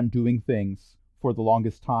everyone doing things for the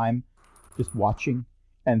longest time, just watching,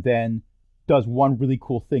 and then does one really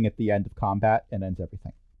cool thing at the end of combat and ends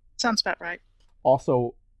everything. Sounds about right.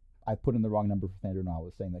 Also, I put in the wrong number for Thandrin. I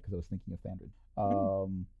was saying that because I was thinking of Thandrin.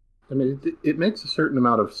 I mean, it makes a certain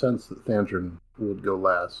amount of sense that Thandrin would go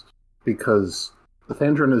last, because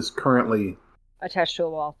Thandrin is currently... Attached to a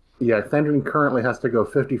wall. Yeah, Thandrin currently has to go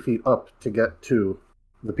 50 feet up to get to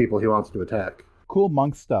the people he wants to attack. Cool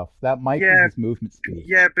monk stuff. That might be Yeah. his movement speed.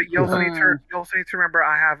 Yeah, but you also need to Mhm. you also need to remember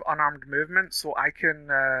I have unarmed movement, so I can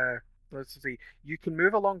let's see. You can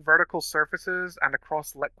move along vertical surfaces and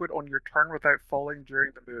across liquid on your turn without falling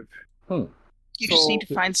during the move, You just need to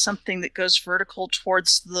So- find something that goes vertical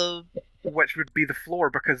towards the... which would be the floor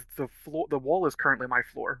because the wall is currently my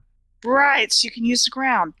floor. Right, so you can use the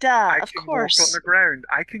ground. Duh, I of can course. walk on the ground.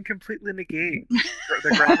 I can completely negate the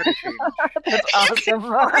gravity change. That's You can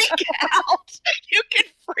awesome. freak out. You can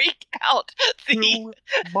freak out the Two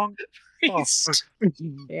monk. priest.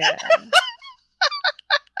 Yeah.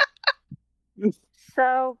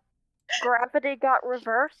 So, gravity got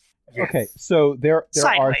reversed. Yes. Okay, so there are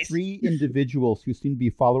Sideways. 3 individuals who seem to be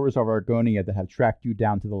followers of Argonia that have tracked you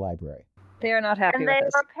down to the library. They are not happy And with they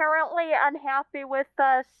this. are apparently unhappy with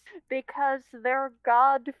us because their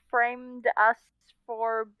god framed us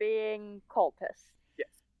for being cultists.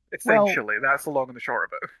 Essentially, that's the long and the short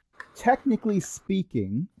of it. Technically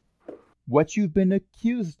speaking, what you've been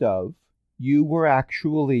accused of, you were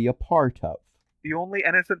actually a part of. The only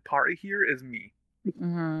innocent party here is me.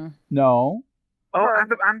 Mm-hmm. No. Oh,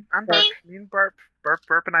 Burp. and Burp. Me and Burp,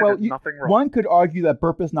 and I Well, did nothing wrong. One could argue that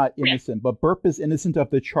Burp is not innocent, but Burp is innocent of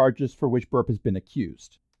the charges for which Burp has been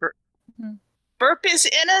accused. Burp is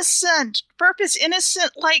innocent. Burp is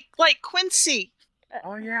innocent like Quincy.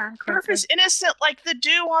 Oh yeah, I'm Burp is innocent like the dew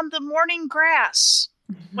on the morning grass.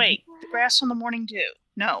 Wait, the grass on the morning dew.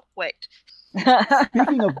 No, wait.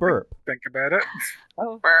 Speaking of Burp, Think about it.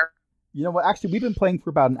 Oh, Burp. you know what? Actually, we've been playing for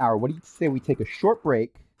about an hour. What do you say we take a short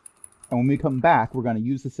break, and when we come back, we're going to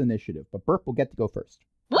use this initiative. But Burp will get to go first.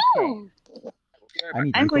 Woo! I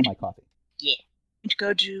need to I'm refill going to- my coffee. Yeah. I'm going to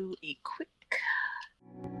go do a quick...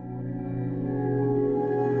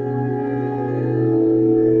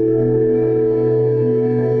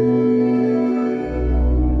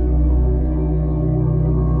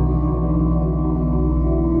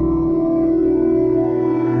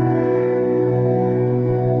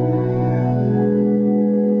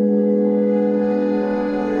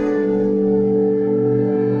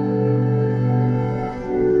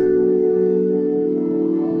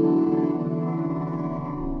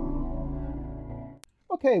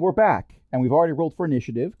 Okay, we're back, and we've already rolled for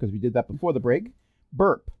initiative because we did that before the break.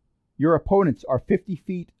 Burp, your opponents are 50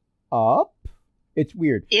 feet up. It's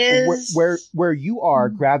weird. Is... Where you are,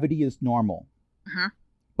 gravity is normal, Mhm.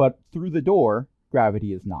 but through the door,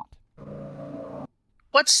 gravity is not.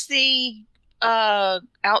 What's the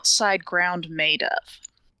outside ground made of?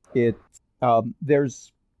 It's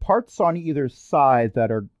there's parts on either side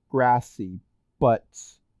that are grassy, but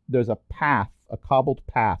there's a path, a cobbled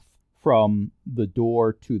path from the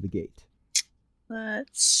door to the gate.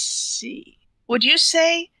 Let's see. Would you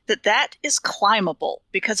say that that is climbable?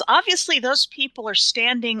 Because obviously those people are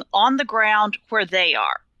standing on the ground where they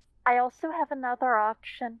are. I also have another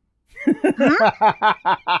option.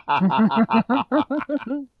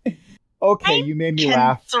 Okay, you made me can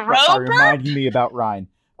laugh throw by Burp? reminding me about Ryan.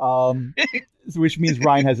 Which means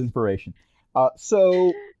Ryan has inspiration.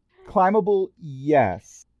 So climbable,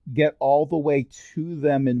 yes. Get all the way to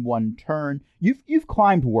them in one turn. You've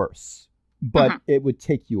climbed worse, but it would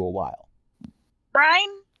take you a while.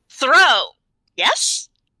 Ryan, throw. Yes?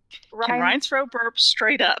 Can Ryan, Ryan throw Burp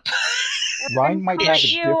straight up? Ryan might put have a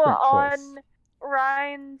you different on choice.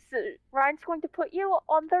 Ryan's going to put you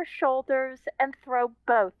on their shoulders and throw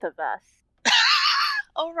both of us.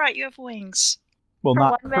 Oh, right, you have wings. Well, For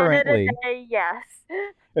not 1 minute currently. a day, yes.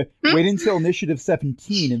 Wait until initiative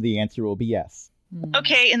 17 and the answer will be yes.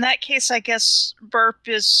 Okay, in that case, I guess Burp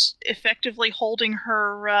is effectively holding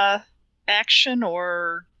her action,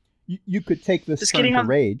 or... You could take this Just turn getting to on-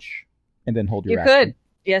 rage and then hold your You action. could.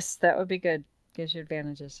 Yes, that would be good. Gives you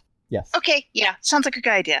advantages. Yes. Okay, yeah, sounds like a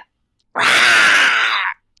good idea.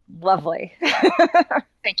 Lovely.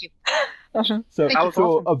 Thank you. So, That was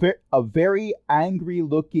awesome. a very angry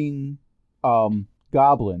looking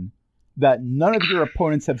goblin that none of your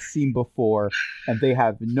opponents have seen before, and they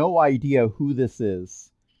have no idea who this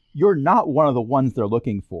is, you're not one of the ones they're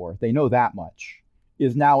looking for. They know that much.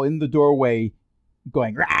 Is now in the doorway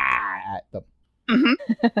going "Rah!" at them.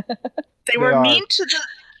 They were are- mean to the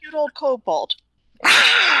cute old kobold.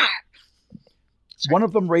 One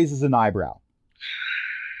of them raises an eyebrow.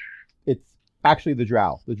 It's actually the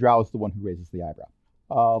drow. The drow is the one who raises the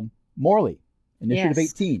eyebrow. Morley, initiative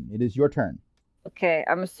Yes. 18. It is your turn. Okay,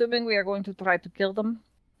 I'm assuming we are going to try to kill them.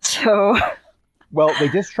 So, Well, they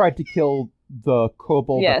just tried to kill the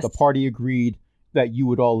kobold Yes. that the party agreed that you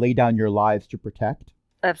would all lay down your lives to protect.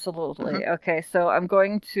 absolutely. Okay, so I'm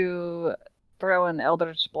going to throw an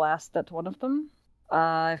Eldritch Blast at one of them.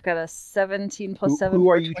 I've got a 17 plus 7 Who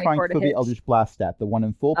for are you trying 24 to throw the hit. Eldritch Blast at? The one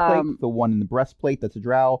in full plate, the one in the breastplate that's a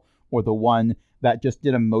drow, or the one that just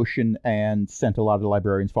did a motion and sent a lot of the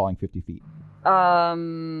librarians falling 50 feet?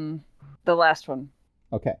 The last one.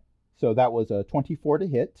 Okay, so that was a 24 to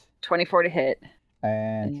hit. 24 to hit.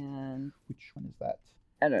 And And which one is that?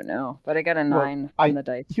 I don't know, but I got a Well, 9 on the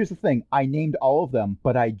dice. Here's the thing. I named all of them,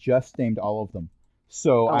 but I just named all of them.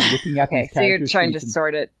 So I'm looking at Okay, these so you're character trying to sheets and-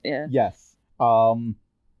 sort it. Yeah. Yes.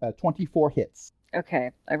 24 hits.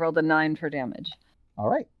 Okay, I rolled a 9 for damage. All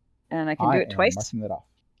right. And I can do it am twice? marking that off.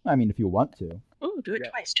 I mean, if you want to. Ooh, do it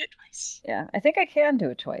Yeah. twice. Do it twice. Yeah, I think I can do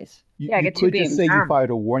it twice. You, Yeah, I you get 2 could just beams. say you Damn. fired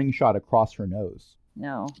a warning shot across her nose.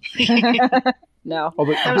 No. No.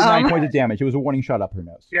 Although it was 9 points of damage. It was a warning shot up her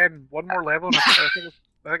nose. Yeah, and one more level. And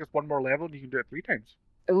I think it's one more level, and you can do it 3 times.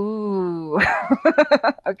 Ooh.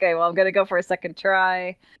 Okay, well, I'm going to go for a second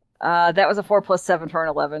try. That was a 4 plus 7 for an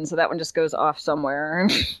 11, so that one just goes off somewhere.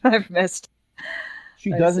 I've missed.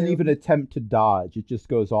 She I doesn't assume. even attempt to dodge. It just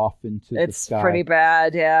goes off into the It's sky. pretty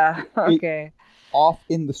bad, yeah. Okay. Off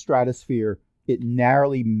in the stratosphere, it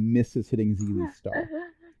narrowly misses hitting Zeely's star.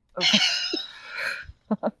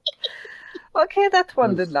 Okay, that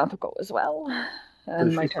one did not go as well. And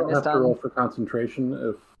Does my she still turn is have to roll done. for concentration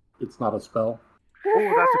if it's not a spell?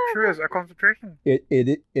 Oh, that's a true as a concentration.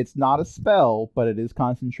 It's not a spell, but it is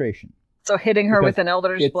concentration. So hitting her with Because an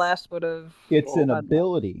Eldritch it's- Blast would have... It's an done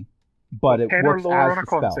ability, but it 10 or works lower as on a the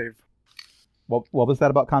con spell. save. What was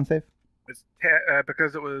that about con save? It's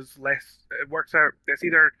because it was less. It works out. It's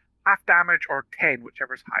either half damage or 10,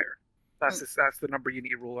 whichever's higher. That's the number you need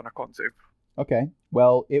to roll on a con save. Okay.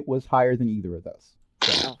 Well, it was higher than either of those.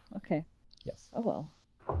 So, Oh, okay. yes. Oh, well.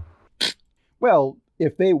 Well,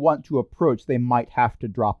 if they want to approach, they might have to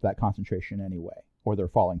drop that concentration anyway, or they're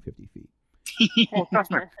falling 50 feet. Oh,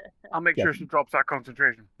 trust me. I'll make Yes. sure she drops that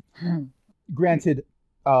concentration. Granted,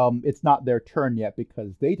 it's not their turn yet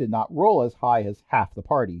because they did not roll as high as half the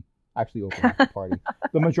party. Actually, over half the party.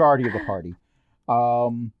 The majority of the party.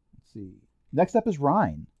 Let's see. Next up is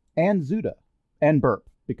Ryan and Zuda and Burp,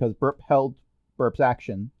 because Burp held Burp's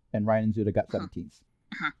action, and Ryan and Zuda got 17s.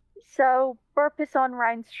 So, Burp is on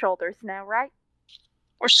Ryan's shoulders now, right?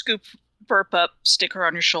 Or scoop Burp up, stick her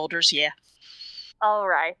on your shoulders. Yeah.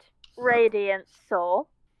 Alright. Radiant Soul.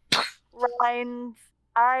 Ryan's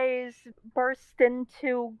eyes burst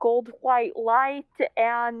into gold white light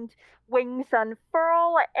and wings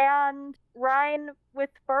unfurl, and Ryan, with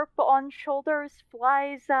Burp on shoulders,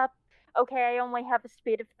 flies up. Okay, I only have a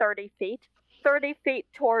speed of 30 feet. 30 feet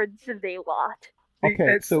towards the lot.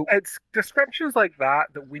 Okay, It's descriptions like that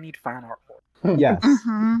we need fan art for. Yes.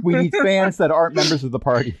 We need fans that aren't members of the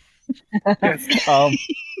party. Yes.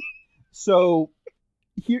 So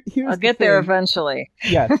here's I'll the get there thing. eventually.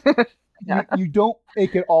 Yes. Yeah. You don't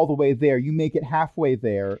make it all the way there. You make it halfway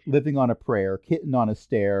there, living on a prayer, kitten on a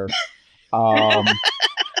stair.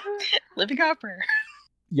 Living on prayer.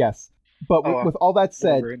 Yes. But Oh, with all that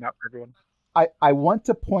said, Ruin that for everyone. I want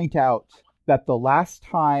to point out that the last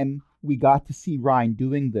time we got to see Ryan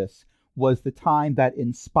doing this was the time that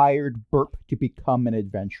inspired Burp to become an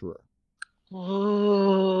adventurer.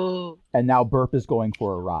 Ooh. And now Burp is going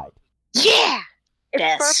for a ride. Yeah! If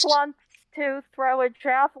Best. Burp wants to throw a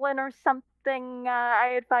javelin or something,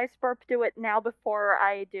 I advise Burp do it now before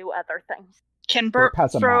I do other things. Can Burp Burp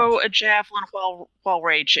has a throw mount. a javelin while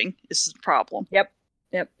raging? Is the problem. Yep,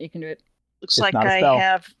 you can do it. Looks It's like not a I spell.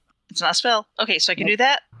 have. It's not a spell. Okay, so I can Nope. do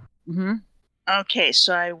that? Mm-hmm. Okay,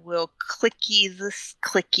 so I will clicky this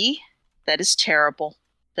clicky. That is terrible.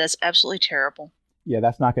 That's absolutely terrible. Yeah,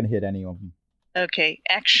 that's not going to hit any of them. Okay,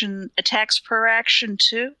 action attacks per action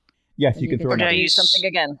too. Yes, And you can throw Or do I another. use- something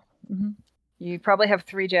again. Mm-hmm. You probably have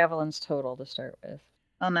 3 javelins total to start with.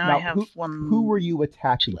 Oh, now Now, I have one. Who were you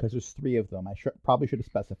attacking? Because there's 3 of them. I probably should have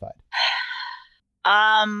specified.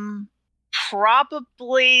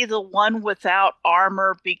 Probably the one without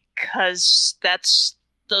armor, because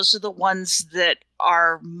those are the ones that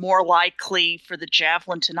are more likely for the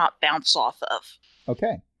javelin to not bounce off of.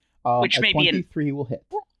 Okay. Which a may be an- 23 will hit.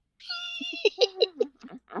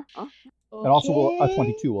 And also a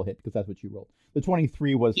 22 will hit because that's what you rolled. The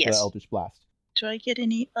 23 was Yes. the Eldritch Blast. Do I get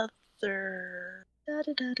any other...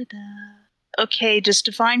 Da-da-da-da-da. Okay, does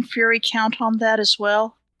Divine Fury count on that as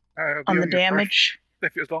well? It'll be On the your first- damage?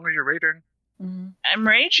 as long as you're rating. Mhm. I'm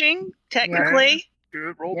raging, technically.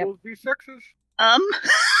 Good, roll Yep. those d6s.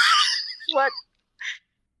 What?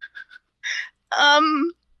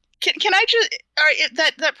 Can I just... All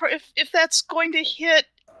right, if that's going to hit...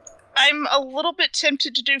 I'm a little bit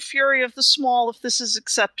tempted to do Fury of the Small if this is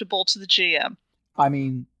acceptable to the GM. I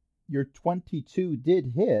mean, your 22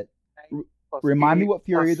 did hit. Plus Remind me 8 what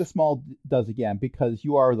Fury of the plus- Small does again, because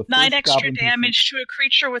you are the 9 first extra goblin damage to a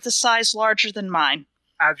creature with a size larger than mine.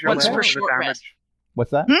 Adds your Once level per to the short damage. rest.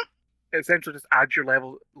 What's that? Essentially, just add your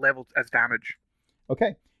level as damage.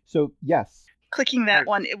 Okay, so yes. Clicking that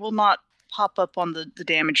one, it will not pop up on the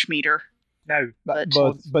damage meter. Now, But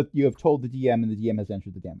you have told the DM, and the DM has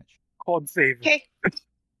entered the damage. con save. Okay.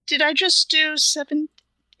 Did I just do 7,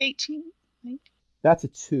 18, That's a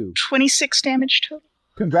 2. 26 damage total?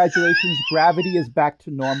 Congratulations, gravity is back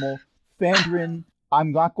to normal. Fandrin,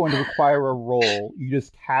 I'm not going to require a roll. You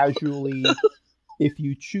just casually, if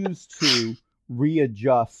you choose to,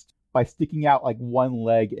 readjust by sticking out like one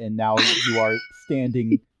leg, and now you are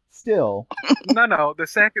standing still. No. The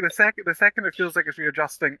second it feels like it's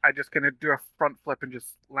readjusting, I just kind of do a front flip and just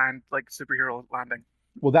land like superhero landing.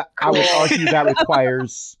 Well, that I would Cool. argue that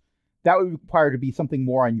would require to be something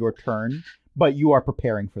more on your turn, but you are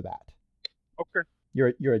preparing for that. Okay.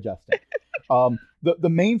 You're adjusting. The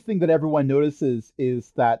main thing that everyone notices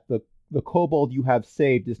is that the kobold you have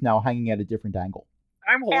saved is now hanging at a different angle.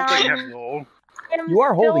 I'm holding him though. You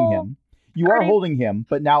are holding Still him. You are pretty- holding him,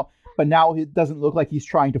 but now it doesn't look like he's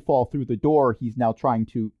trying to fall through the door. He's now trying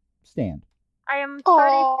to stand. I am 30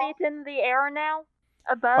 Aw. feet in the air now,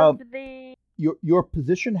 above the... Your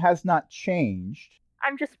position has not changed.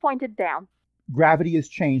 I'm just pointed down. Gravity has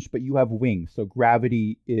changed, but you have wings, so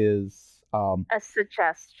gravity is A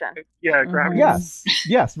suggestion. Yeah, gravity.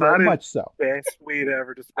 yes, very That is- much so. Best way to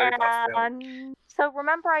ever display that spell. So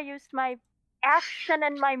remember, I used my action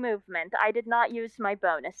and my movement. I did not use my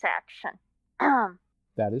bonus action.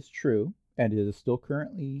 That is true, and it is still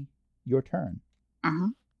currently your turn. Mm-hmm.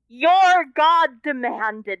 Your god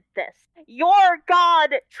demanded this. Your god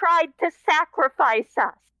tried to sacrifice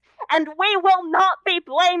us, and we will not be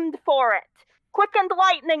blamed for it. Quickened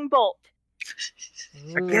lightning bolt.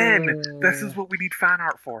 Again, this is what we need fan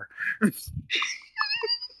art for.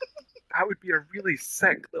 That would be a really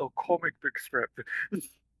sick little comic book strip.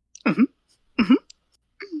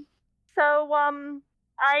 So,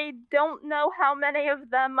 I don't know how many of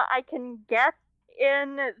them I can get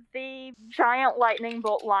in the giant lightning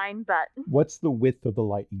bolt line, but What's the width of the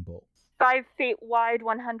lightning bolt? 5 feet wide,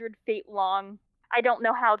 100 feet long. I don't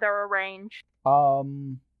know how they're arranged.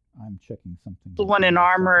 I'm checking something. The one in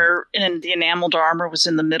armor, in the enameled armor, was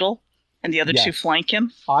in the middle, and the other two Yes. flank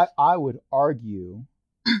him. I would argue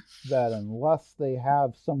that unless they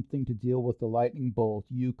have something to deal with the lightning bolt,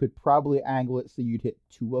 you could probably angle it so you'd hit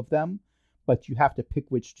two of them, but you have to pick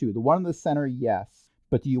which two. The one in the center, yes,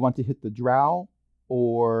 but do you want to hit the drow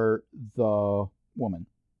or the woman?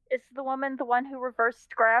 Is the woman the one who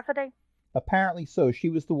reversed gravity? Apparently so. She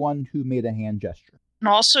was the one who made a hand gesture. And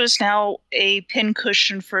also is now a pin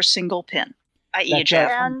cushion for a single pin, i.e. a That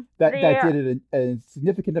javelin. And That the, did a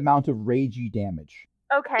significant amount of ragey damage.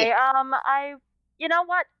 Okay, you know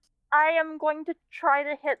what? I am going to try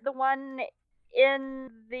to hit the one in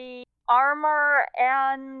the armor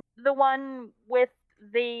and the one with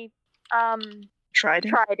the,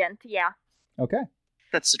 Trident? trident, yeah. Okay.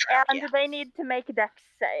 That's the trap, And yeah. they need to make dex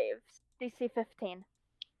saves. DC 15.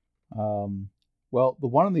 Well, the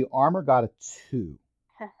one in the armor got a 2.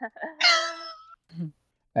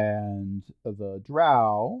 And the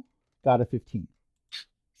drow got a 15.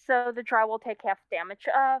 So the drow will take half damage.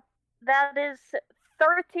 That is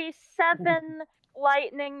 37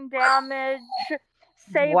 lightning damage,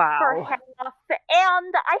 save for Wow. half.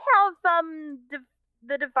 And I have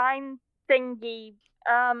the divine thingy,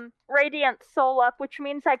 radiant soul up, which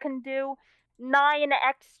means I can do 9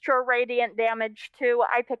 extra radiant damage too.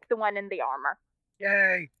 I pick the one in the armor.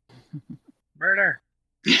 Yay! Murder!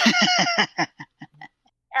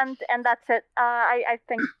 And that's it. I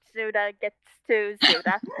think Zuda gets to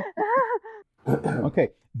Zuda. Okay.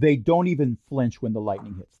 They don't even flinch when the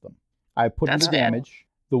lightning hits them. I put in That's the bad. damage.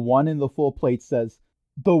 The one in the full plate says,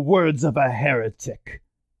 "The words of a heretic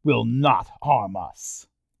will not harm us."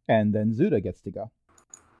 And then Zuda gets to go.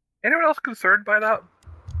 Anyone else concerned by that?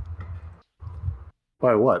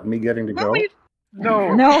 By what? Me getting to Well, go? we-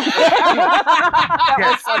 No. No. That was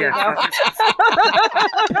Yes, funny, yes.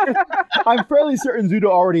 though. I'm fairly certain Zuda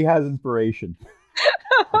already has inspiration.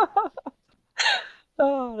 Oh,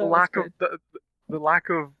 The that was lack good. of the lack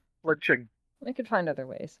of flinching. We could find other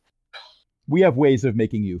ways. We have ways of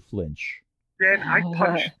making you flinch. Jen, I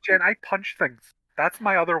punch things. That's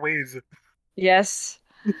my other ways. Yes.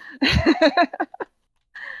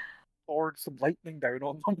 Or some lightning down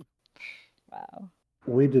on them. Wow.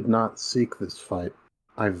 We did not seek this fight.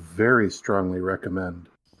 I very strongly recommend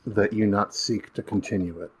that you not seek to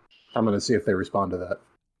continue it. I'm going to see if they respond to that.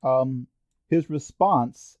 His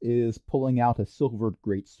response is pulling out a silvered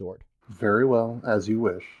greatsword. Very well, as you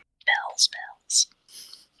wish. Bells.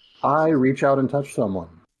 I reach out and touch someone.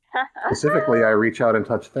 Specifically, I reach out and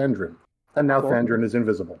touch Thandrin. And now Cool. Thandrin is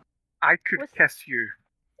invisible. I could Was- kiss you.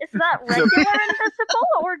 Is that regular invisible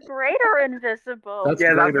or greater invisible? That's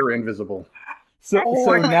Yeah, that's- greater invisible. So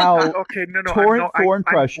Oh, now, okay, no, Torrent I'm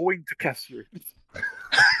Thorncrush. going to kiss you.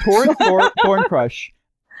 Thorncrush,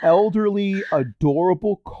 elderly,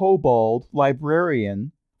 adorable kobold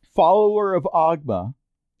librarian, follower of Ogma,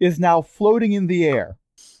 is now floating in the air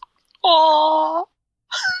Aww.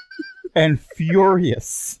 and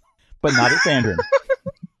furious, but not at Thandrin.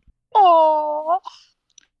 Aww.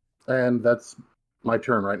 And that's my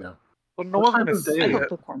turn right now. Well, no What one's time gonna of day see is it. it?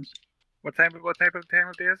 Bookworms. What type of day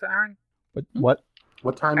is it, Aaron? But what?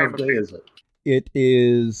 What time Time of of day day. is it? It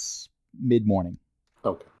is mid-morning.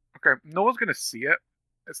 Okay. Okay, no one's gonna see it.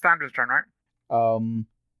 It's Thandrin's turn, right?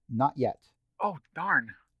 Not yet. Oh darn.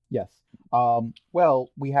 Yes. Well,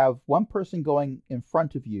 we have one person going in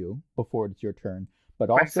front of you before it's your turn, but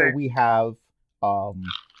I also see. we have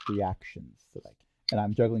reactions that and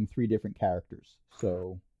I'm juggling 3 different characters.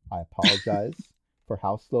 So I apologize for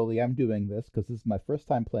how slowly I'm doing this because this is my first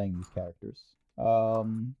time playing these characters.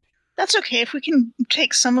 That's okay. If we can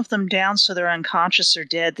take some of them down so they're unconscious or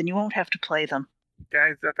dead, then you won't have to play them.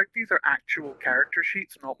 Guys, I think these are actual character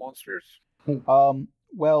sheets, not monsters.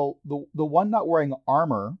 Well, the one not wearing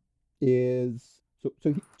armor is so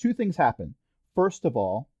 2 things happen. First of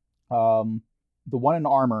all, the one in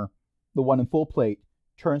armor, the one in full plate,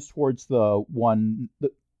 turns towards the woman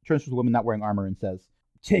not wearing armor and says,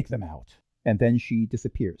 "Take them out." And then she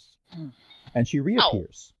disappears. And she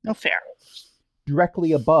reappears No fair.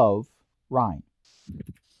 directly above Rhine.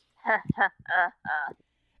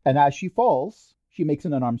 And as she falls, she makes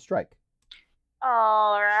an unarmed strike.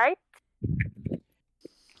 All right.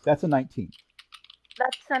 That's a 19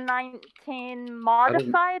 That's a 19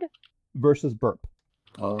 modified. versus Burp.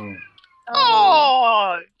 Oh.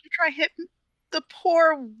 Oh, you try hitting the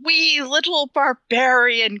poor wee little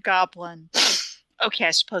barbarian goblin. Okay,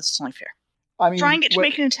 I suppose it's only fair. I mean, Trying to what-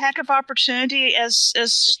 make an attack of opportunity as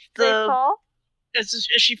They fall.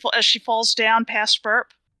 she falls down past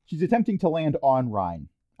Burp. she's attempting to land on Rhine.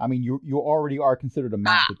 I mean, you already are considered a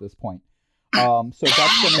mount at this point. So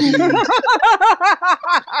that's going to be.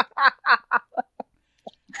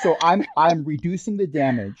 So I'm reducing the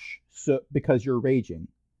damage because you're raging.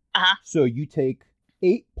 Uh-huh. So you take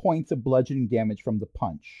 8 points of bludgeoning damage from the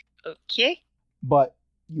punch, Okay. but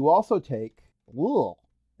you also take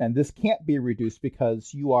and this can't be reduced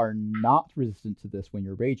because you are not resistant to this when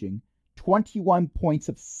you're raging. 21 points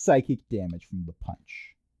of psychic damage from the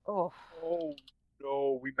punch. Oh. Oh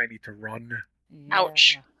no, we might need to run.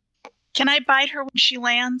 Ouch. Can I bite her when she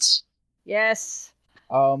lands? Yes.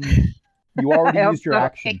 You already I hope used your so.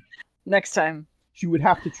 action. Next time. She would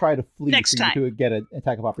have to try to flee Next for you to get an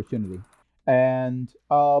attack of opportunity. And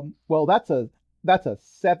well, that's a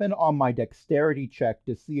 7 on my dexterity check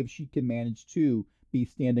to see if she can manage to be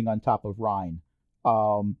standing on top of Rhine.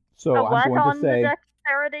 So A I'm what going on to say the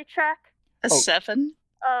dexterity check? A Oh. 7?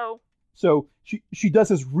 Oh. so she does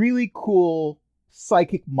this really cool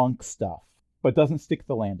psychic monk stuff, but doesn't stick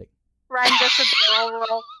the landing. Ryan does a barrel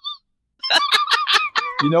roll.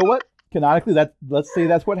 You know what? Canonically, let's say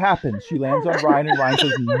that's what happens. She lands on Rhine, and Rhine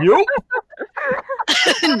says, "Nope." Ryan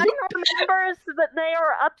remembers that they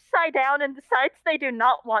are upside down and decides they do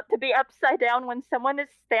not want to be upside down when someone is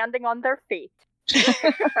standing on their feet.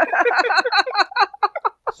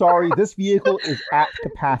 Sorry, this vehicle is at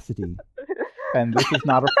capacity, and this is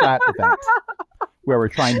not a flat event where we're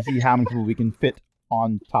trying to see how many people we can fit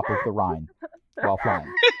on top of the Rhine while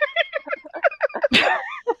flying.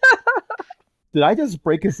 Did I just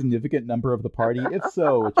break a significant number of the party? If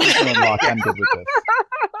so, it's just an unlock. I'm good with this.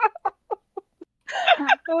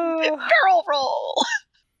 Barrel roll!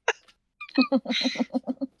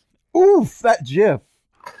 Oof, that GIF.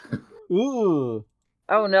 Ooh.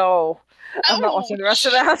 Oh no. I'm not Ouch. watching the rest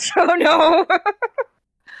of that. Oh no.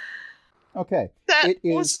 Okay. That It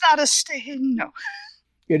is- was not a sting. No.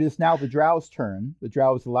 It is now the Drow's turn. The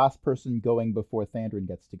Drow is the last person going before Thandrin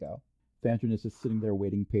gets to go. Thandrin is just sitting there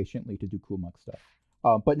waiting patiently to do Cool Monk stuff.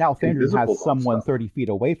 But now Thandrin Invisible has someone stuff. 30 feet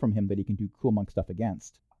away from him that he can do Cool Monk stuff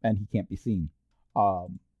against, and he can't be seen.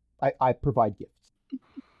 I provide gifts.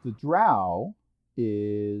 The Drow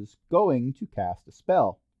is going to cast a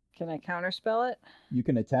spell. Can I counterspell it? You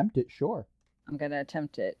can attempt it, sure. I'm going to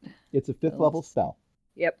attempt it. It's a 5th level spell.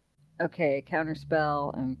 Yep. Okay,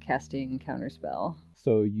 counterspell. I'm casting counterspell.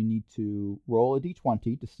 So you need to roll a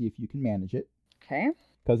d20 to see if you can manage it. Okay.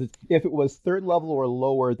 Because if it was 3rd level or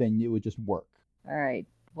lower, then it would just work. All right.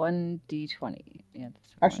 1d20. Yeah,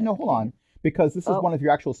 Actually, no, hold on. Because this is one of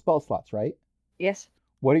your actual spell slots, right? Yes.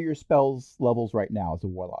 What are your spells levels right now as a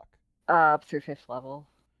warlock? Up through 5th level.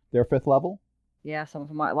 They're 5th level? Yeah, some of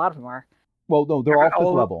them are. A lot of them are. Well, no, they're all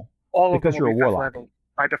 5th level. All of because them will you're a be 5th warlock. level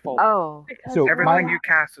by default. Oh. So Everything you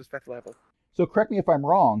cast is 5th level. So correct me if I'm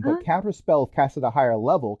wrong, but counterspell cast at a higher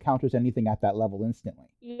level counters anything at that level instantly.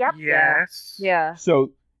 Yep. Yes. Yeah.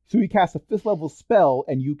 So you cast a 5th level spell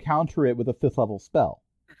and you counter it with a 5th level spell.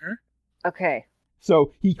 Okay.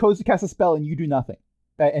 So he goes to cast a spell and you do nothing,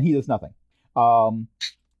 and he does nothing.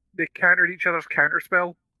 They countered each other's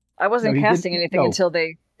counterspell. I wasn't No, he casting didn't- anything no. until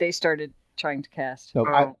they started trying to cast. So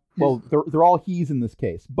Oh. well, they're all he's in this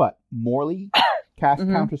case, but Morley cast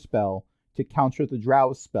counterspell to counter the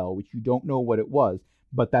Drow's spell, which you don't know what it was,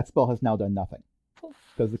 but that spell has now done nothing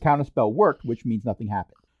because the counterspell worked, which means nothing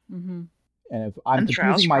happened. Mm-hmm. And if I'm And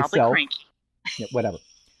Drow's confusing probably myself, cranky. yeah, whatever.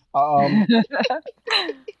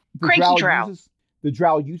 The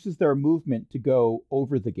Drow uses their movement to go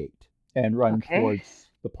over the gate and run towards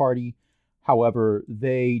the party. However,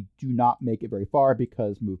 they do not make it very far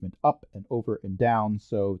because movement up and over and down,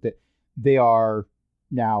 so that they are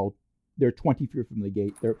now, they're 20 feet from the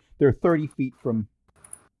gate. They're 30 feet from,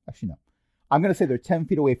 actually no, I'm going to say they're 10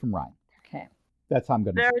 feet away from Ryan. Okay. That's how I'm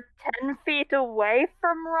going to say. They're 10 feet away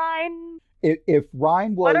from Ryan. If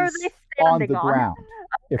Ryan What are was they on standing the ground,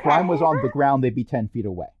 if Ryan was on the ground, they'd be 10 feet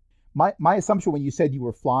away. My assumption when you said you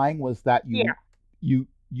were flying was that you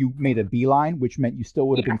made a beeline, which meant you still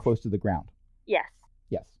would have been close to the ground. Yes.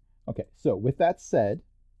 Yes. Okay, so with that said,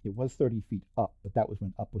 it was 30 feet up, but that was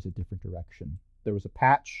when up was a different direction. There was a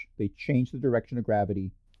patch. They changed the direction of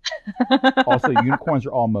gravity. Also, unicorns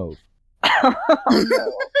are all mauve.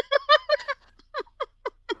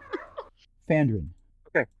 Thandrin.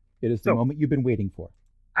 Okay. It is the moment you've been waiting for.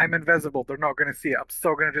 I'm invisible. They're not going to see it. I'm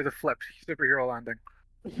still going to do the flip superhero landing.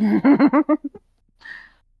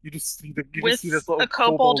 You just see With see this little a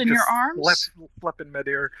kobold in your just arms? flip in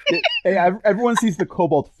midair. Hey, everyone sees the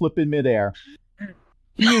kobold flip in midair.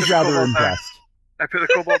 He is rather impressed. I put the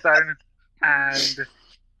kobold down and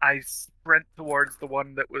I sprint towards the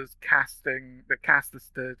one that was cast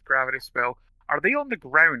the gravity spell. Are they on the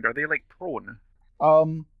ground? Are they like prone?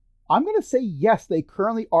 I'm gonna say yes. They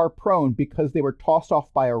currently are prone because they were tossed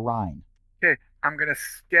off by a Rhine. Okay, I'm gonna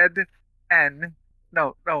skid in.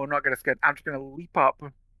 No, I'm not gonna skid. I'm just gonna leap up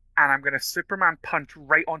and I'm gonna Superman punch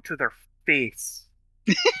right onto their face.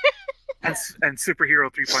 and superhero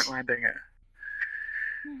 3-point landing it.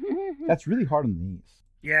 That's really hard on the knees.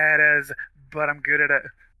 Yeah, it is, but I'm good at it.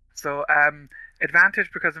 So,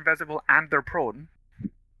 advantage because invisible and they're prone.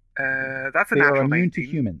 That's a They are natural immune 19. to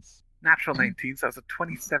humans. Natural 19, so that's a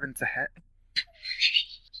 27 to hit.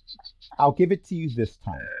 I'll give it to you this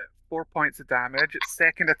time. 4 points of damage.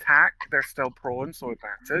 Second attack, they're still prone, so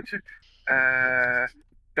advantage.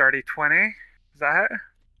 30, 20. Is that it?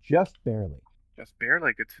 Just barely. Just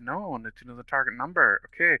barely. Good to know. I wanted to know the target number.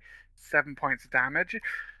 Okay. 7 points of damage.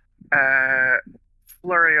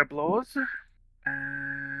 Flurry of blows.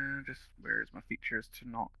 Just where's my features to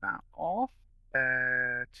knock that off?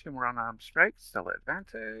 2 more unarmed strikes, still at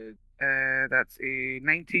advantage. That's a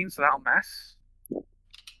 19, so that'll miss.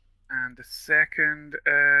 And the second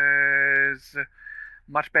is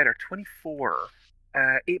much better, 24.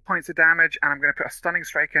 8 points of damage, and I'm going to put a stunning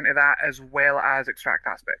strike into that as well as extract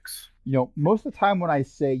aspects. You know, most of the time when I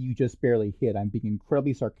say you just barely hit, I'm being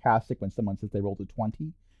incredibly sarcastic when someone says they rolled a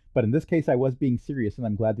 20. But in this case, I was being serious, and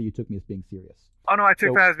I'm glad that you took me as being serious. Oh no, I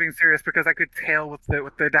took that as being serious because I could tell with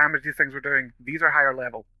the damage these things were doing. These are higher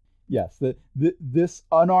level. Yes, this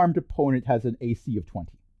unarmed opponent has an AC of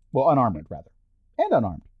 20. Well, unarmored, rather. And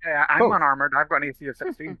unarmed. Yeah, I'm Both. unarmored. I've got an AC of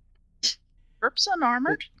 16. Burp's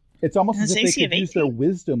unarmored? It's almost And as if his they AC could of use their 18?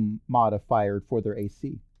 wisdom modifier for their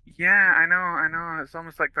AC. Yeah, I know. It's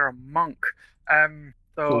almost like they're a monk.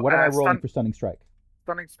 So what am I rolling for Stunning Strike?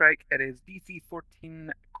 Stunning Strike, it is DC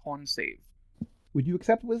 14 con save. Would you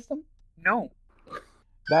accept wisdom? No.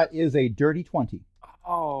 That is a dirty 20.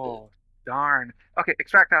 Oh, darn. Okay,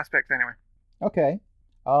 extract aspects anyway. Okay.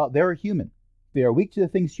 They're a human. They are weak to the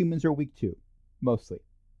things humans are weak to, mostly.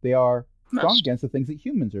 They are strong Most. against the things that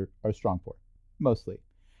humans are strong for, mostly.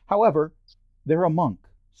 However, they're a monk,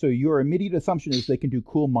 so your immediate assumption is they can do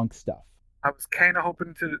cool monk stuff. I was kind of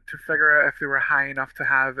hoping to figure out if they were high enough to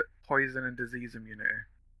have poison and disease immunity.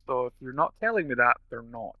 So if you're not telling me that, they're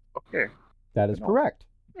not. Okay. That is No. correct.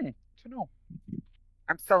 To know.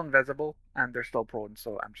 I'm still invisible, and they're still prone,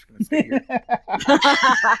 so I'm just going to stay here.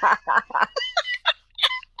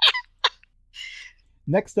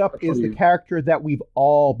 Next up is Actually- the character that we've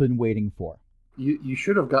all been waiting for. You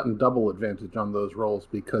should have gotten double advantage on those rolls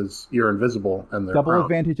because you're invisible and they're Double prone.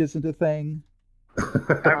 advantage isn't a thing.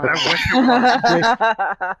 I wish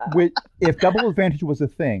it was. If double advantage was a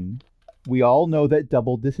thing, we all know that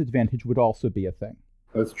double disadvantage would also be a thing.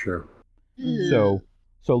 That's true.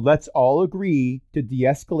 So let's all agree to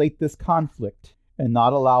de-escalate this conflict and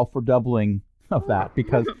not allow for doubling of that,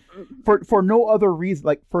 because for no other reason,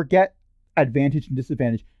 like forget advantage and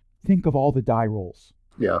disadvantage, think of all the die rolls.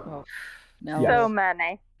 Yeah. No. Yes. So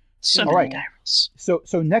many. So All many right. die rolls.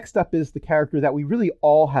 So next up is the character that we really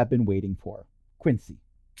all have been waiting for, Quincy.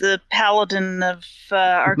 The Paladin of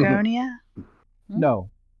Argonia. No,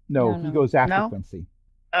 No, he no. goes after No? Quincy.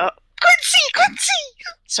 Quincy!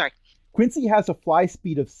 Sorry. Quincy has a fly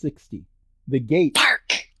speed of 60. The gate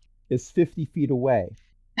Bark! is 50 feet away.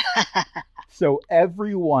 So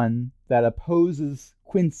everyone that opposes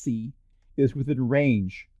Quincy is within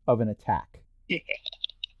range of an attack.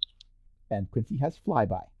 And Quincy has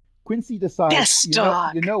flyby. Quincy decides, Yes, you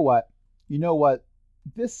dog. know what?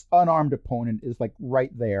 This unarmed opponent is like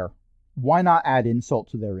right there. Why not add insult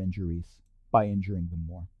to their injuries by injuring them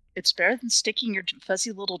more? It's better than sticking your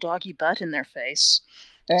fuzzy little doggy butt in their face.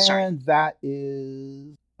 And Sorry.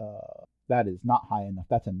 that is not high enough.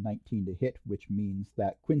 That's a 19 to hit, which means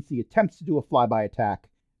that Quincy attempts to do a flyby attack.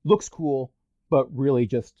 Looks cool, but really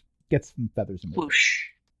just gets some feathers in it. Whoosh.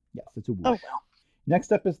 Yes, it's a whoosh. Oh well.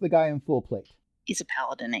 Next up is the guy in full plate. He's a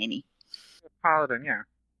paladin, ain't he? Paladin, yeah.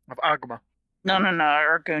 Of Agma. No,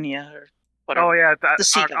 Argonia or whatever. Oh, yeah. The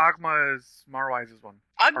sea god. Agma is Marwise's one.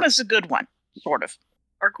 Agma's a good one, sort of.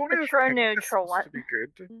 Argonia The is true technically neutral supposed to one.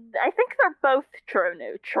 be good. I think they're both true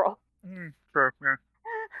neutral. Sure,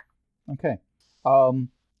 yeah. Okay.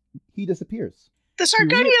 He disappears. Does He re-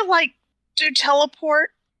 Argonia, do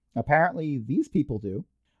teleport? Apparently, these people do.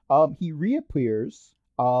 He reappears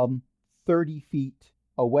 30 feet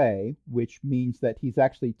away, which means that he's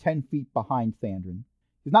actually 10 feet behind Thandrin.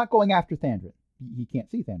 He's not going after Thandrin. He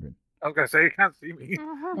can't see Thandrin. I was going to say, you can't see me.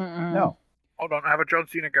 No. Hold on, I have a John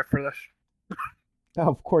Cena gift for this.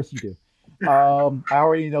 Of course you do. I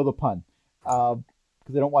already know the pun. Because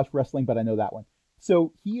I don't watch wrestling, but I know that one.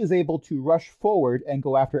 So he is able to rush forward and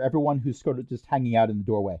go after everyone who's sort of just hanging out in the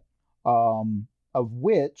doorway. Of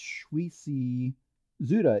which we see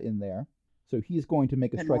Zuda in there. So he's going to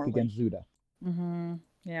make a And strike Morley. against Zuda. Mm-hmm.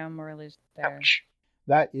 Yeah, Morley's there. Ouch.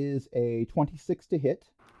 That is a 26 to hit.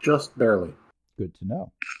 Just barely. Good to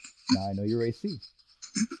know. Now I know your AC.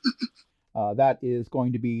 That is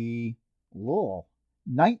going to be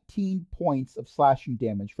 19 points of slashing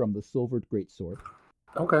damage from the silvered greatsword.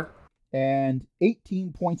 Okay. And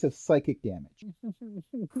 18 points of psychic damage.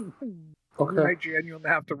 You Okay. might genuinely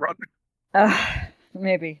have to run.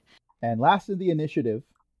 Maybe. And last in the initiative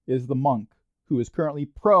is the monk, who is currently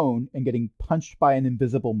prone and getting punched by an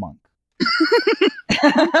invisible monk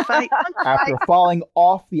Fight. after falling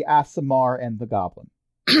off the Aasimar and the goblin.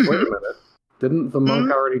 Wait a minute. Didn't the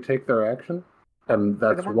monk already take their action? And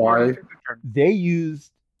that's why. They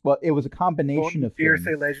used, well, it was a combination of Dare things.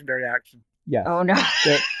 say legendary action. Yes. Oh no.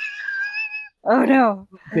 They, Oh no.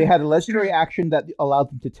 they had a legendary action that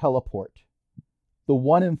allowed them to teleport. The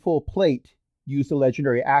one in full plate used a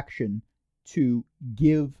legendary action to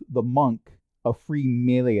give the monk a free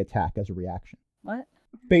melee attack as a reaction. What?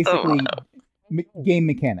 Basically, game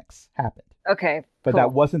mechanics happened. Okay. But cool.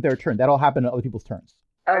 that wasn't their turn. That'll happen in other people's turns.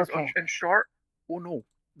 Guys, Okay. in short, oh no.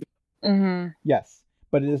 Mm-hmm. Yes,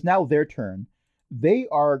 but it is now their turn. They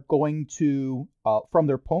are going to, from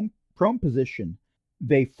their prone position,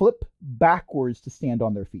 they flip backwards to stand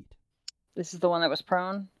on their feet. This is the one that was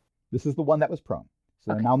prone. This is the one that was prone.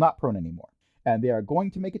 So Okay. they're now not prone anymore. And they are going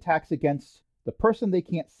to make attacks against the person they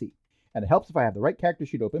can't see. And it helps if I have the right character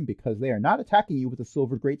sheet open because they are not attacking you with a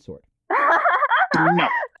silver greatsword. No.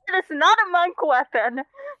 It is not a monk weapon.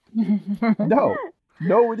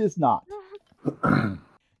 No, it is not.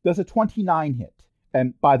 Does a 29 hit?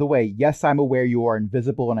 And by the way, yes, I'm aware you are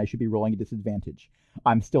invisible and I should be rolling a disadvantage.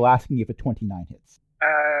 I'm still asking if a 29 hits.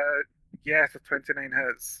 Yes, a 29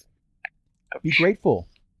 hits. Be grateful.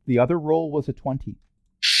 The other roll was a 20.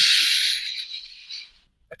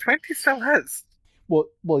 A 20 still hits.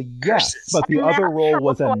 Well, yes, Curses. but the other roll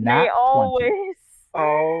was a nat 20. Always.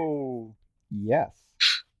 Oh. Yes.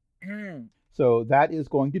 Hmm. So that is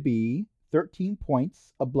going to be 13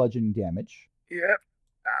 points of bludgeoning damage, Yep.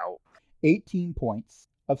 Ow. 18 points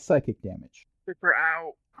of psychic damage. Super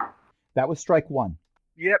ow. That was strike one.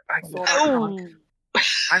 Yep, I saw that. Oh.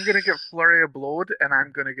 I'm gonna get flurry of blowed, and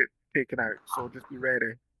I'm gonna get taken out. So just be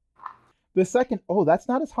ready. The second, that's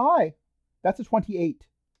not as high. That's a 28.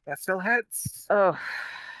 That still hits. Oh.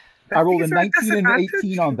 I rolled a These are 19 and an 18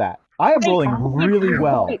 disadvantage. on that. I am Wait, rolling really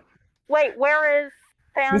well. Wait, where is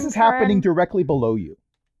Fandrin? This is happening directly below you.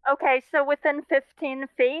 Okay, so within 15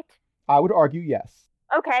 feet? I would argue yes.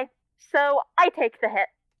 Okay, so I take the hit.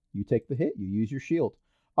 You take the hit. You use your shield.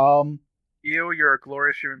 Eo, you're a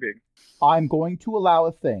glorious human being. I'm going to allow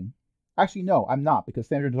a thing. Actually, no, I'm not, because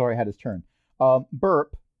Sandrin's already had his turn.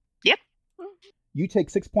 Burp. Yep. You take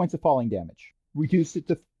 6 points of falling damage. Reduce it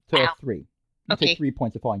to Ow. 3. You Okay. take 3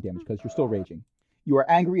 points of falling damage because you're still raging. You are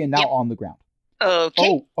angry and now Yep. on the ground.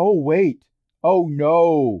 Okay. Oh, wait. Oh,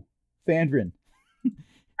 no. Sandrin,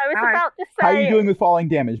 I was Hi. about to say... how are you doing with falling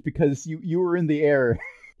damage? Because you were in the air.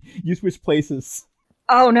 You switched places.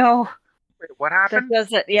 Oh no. Wait, what That happened?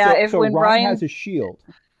 does it. Yeah, so when Ryan Ryan has a shield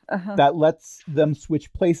uh-huh. that lets them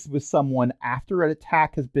switch places with someone after an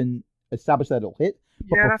attack has been established that it'll hit,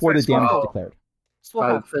 but Yeah, that's before the like damage is Swallow. declared.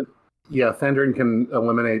 Swallow. Thandrin can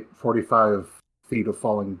eliminate 45 feet of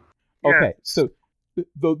falling. Yeah. Okay, so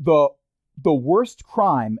the worst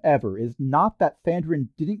crime ever is not that Thandrin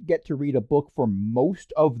didn't get to read a book for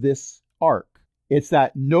most of this arc. It's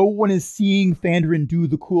that no one is seeing Thandrin do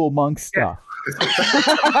the cool monk stuff. Here's the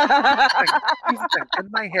thing. In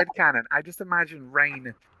my head canon, I just imagine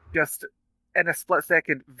Rain just in a split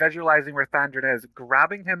second visualizing where Thandrin is,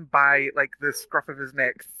 grabbing him by like the scruff of his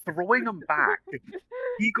neck, throwing him back.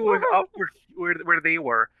 He going up where they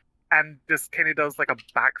were, and just kind of does like a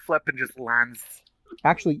backflip and just lands.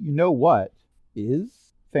 Actually, you know what? Is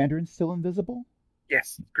Thandrin still invisible?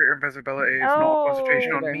 Yes, greater invisibility is not a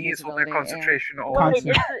concentration on Greater me, it's only a invisibility, yeah. concentration on Wait,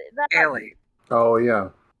 Constant. is that... Ellie. Oh, yeah.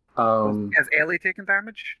 Has Ellie taken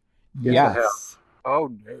damage? Yes, I Yes. Oh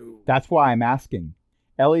no. That's why I'm asking.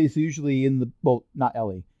 Ellie's usually not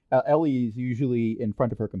Ellie. Ellie is usually in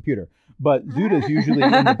front of her computer, but Zuda's usually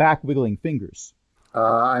in the back wiggling fingers.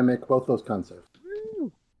 I make both those concepts.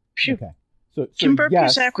 Phew. Okay. So Can Burp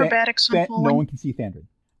yes, use acrobatics on no falling? one can see Thandrin.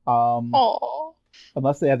 Aww.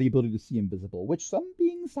 Unless they have the ability to see invisible, which some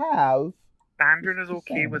beings have. Thandrin is Just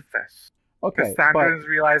okay saying. with this. Okay, Because but Thandrin is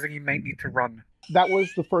realizing he might need to run. that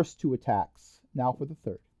was the first 2 attacks. Now for the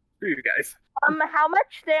third. Screw you guys. How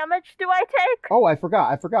much damage do I take? Oh, I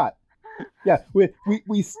forgot. Yeah,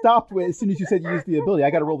 we stopped as soon as you said you used the ability.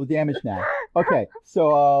 I got to roll the damage now. Okay,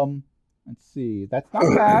 so let's see. That's not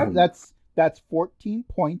bad. That's 14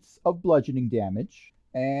 points of bludgeoning damage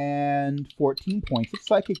and 14 points of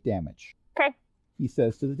psychic damage. Okay. He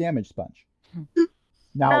says to the damage sponge. No,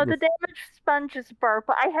 Now, the damage sponge is Burp.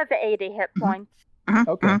 I have 80 hit points.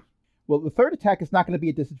 okay. Well, the third attack is not going to be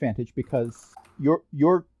a disadvantage because you're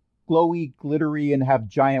glowy, glittery, and have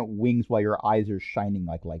giant wings while your eyes are shining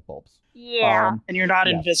like light bulbs. Yeah. And you're not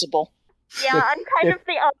Yes. invisible. Yeah, if- I'm kind if- of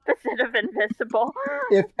the opposite of invisible.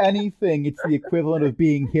 If anything, it's the equivalent of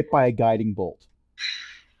being hit by a guiding bolt.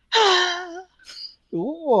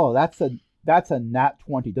 Ooh, that's a nat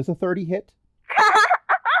 20. Does a 30 hit?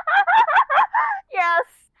 Yes.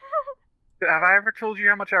 Have I ever told you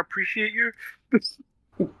how much I appreciate you?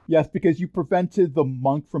 Yes, because you prevented the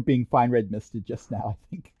monk from being fine red misted just now, I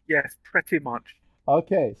think. Yes, pretty much.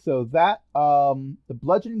 Okay, so that the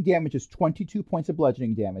bludgeoning damage is 22 points of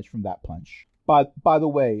bludgeoning damage from that punch. But by the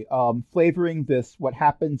way, flavoring this, what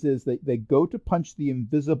happens is they go to punch the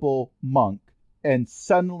invisible monk, and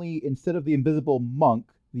suddenly, instead of the invisible monk,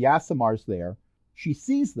 the Aasimar's there. She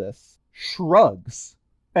sees this, shrugs,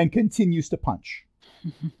 and continues to punch.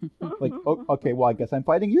 Like, okay, well, I guess I'm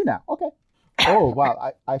fighting you now. Okay. Oh,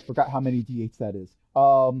 wow, I forgot how many d8s that is.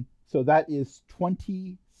 So that is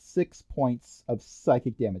 26 points of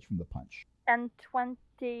psychic damage from the punch. And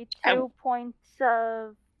 22 Ow. points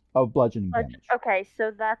of... Of bludgeoning damage. Okay,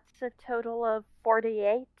 so that's a total of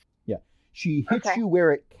 48. She hits Okay. you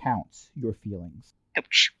where it counts, your feelings.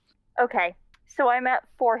 Ouch. Okay, so I'm at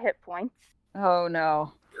 4 hit points. Oh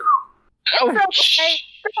no. It's okay.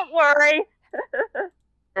 Don't worry.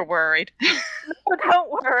 We're worried. Don't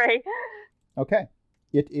worry. Okay.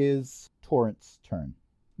 It is Torrent's turn.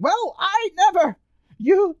 Well, I never!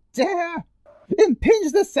 You dare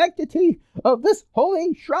impinge the sanctity of this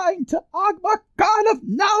holy shrine to Ogma, god of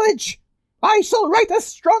knowledge! I shall write a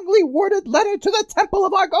strongly worded letter to the Temple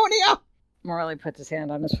of Argonia! Morley puts his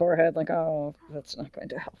hand on his forehead like, oh, that's not going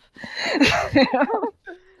to help.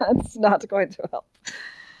 That's not going to help.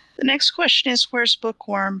 The next question is, where's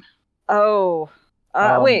Bookworm? Oh.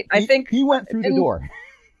 Wait, I think... He went through the door.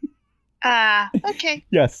 Okay.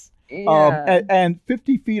 Yes. Yeah. And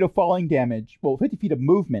 50 feet of falling damage, 50 feet of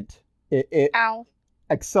movement, it Ow.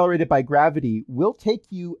 accelerated by gravity, will take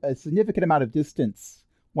you a significant amount of distance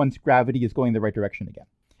once gravity is going the right direction again.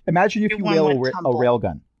 Imagine, if you will, a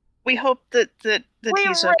railgun. We hope that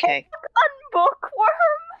he's okay. On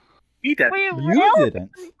Bookworm? He did. You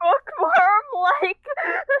didn't. Bookworm like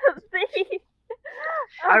the...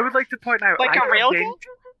 I would like to point out, Like a railgun?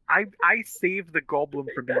 I saved the goblin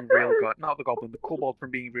from being railgun, not the goblin, the kobold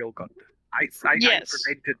from being railgunned. I prevented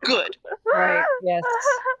that. Good. Right, yes.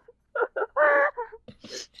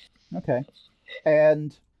 Okay.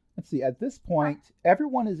 And let's see, at this point,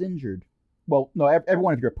 everyone is injured. Well, no, every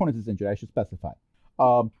one of your opponents is injured, I should specify.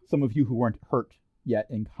 Some of you who weren't hurt yet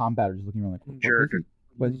in combat are just looking around like,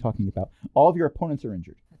 what is he talking about? All of your opponents are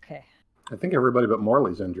injured. Okay. I think everybody but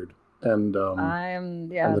Morley's injured. And I'm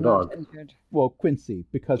the not dog. injured. Well, Quincy,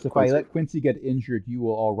 because if Quincy. I let Quincy get injured, you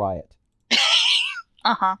will all riot.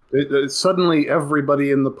 Uh-huh. Suddenly, everybody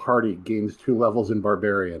in the party gains 2 levels in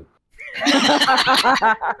Barbarian.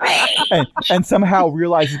 and somehow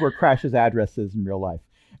realizes where Crash's address is in real life.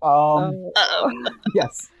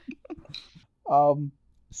 Yes.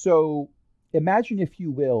 So imagine, if you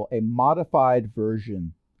will, a modified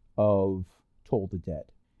version of Toll the Dead.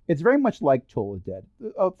 It's very much like Toll the Dead.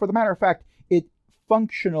 For the matter of fact, it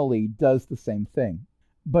functionally does the same thing,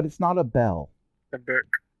 but it's not a bell. The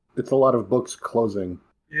book. It's a lot of books closing.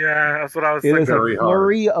 Yeah, that's what I was It thinking. is a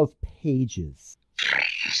flurry of pages.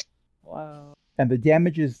 Wow. And the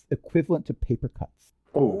damage is equivalent to paper cuts.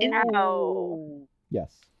 Oh, Ow.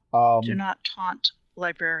 Yes. Do not taunt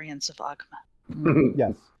librarians of Agma.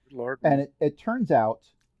 Yes. Lord. And it turns out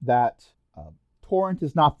that Torrent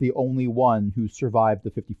is not the only one who survived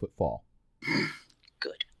the 50-foot fall.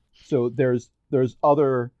 Good. So there's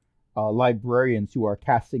other librarians who are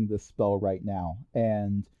casting this spell right now,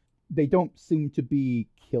 and they don't seem to be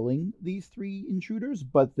killing these 3 intruders,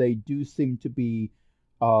 but they do seem to be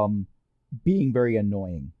being very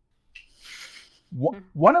annoying.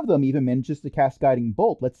 One of them even manages to cast Guiding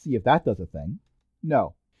Bolt. Let's see if that does a thing.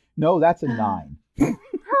 No, that's a 9.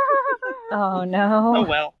 Oh, no. Oh,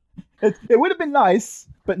 well. It would have been nice,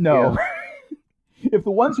 but no. Yeah. If the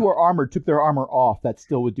ones who are armored took their armor off, that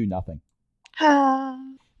still would do nothing.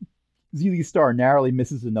 Zeely Star narrowly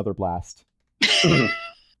misses another blast. It's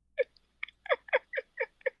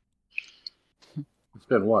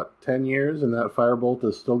been, 10 years, and that firebolt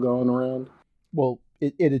is still going around? Well,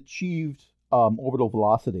 it achieved orbital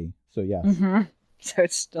velocity, so yes. Mm-hmm. So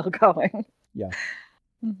it's still going. Yeah.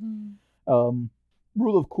 Mm-hmm.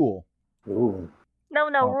 Rule of cool. Ooh. No,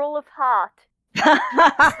 rule of hot.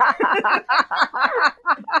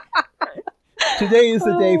 Today is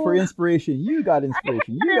the day for inspiration. You got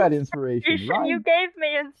inspiration. You got inspiration. Right? You gave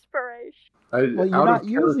me inspiration. Well, you're not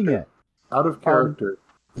using it. Out of character.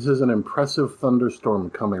 This is an impressive thunderstorm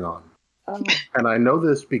coming on. And I know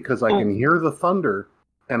this because I can hear the thunder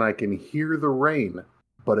and I can hear the rain,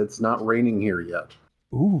 but it's not raining here yet.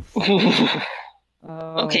 Oof.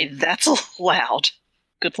 Okay, that's loud.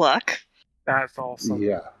 Good luck. That's awesome.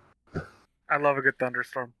 Yeah. I love a good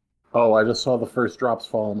thunderstorm. Oh, I just saw the first drops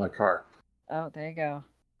fall in my car. Oh, there you go.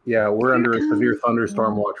 Yeah, we're under a severe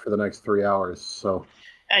thunderstorm watch for the next 3 hours, so...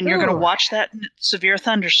 And you're going to watch that severe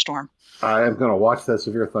thunderstorm. I am going to watch that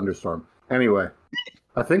severe thunderstorm. Anyway,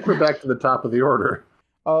 I think we're back to the top of the order.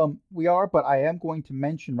 We are, but I am going to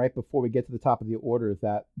mention right before we get to the top of the order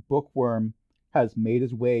that Bookworm has made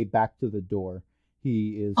his way back to the door.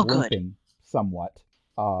 He is limping somewhat.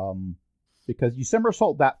 Because you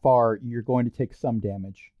somersault that far, you're going to take some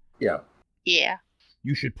damage. Yeah. Yeah.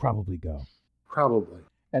 You should probably go. Probably.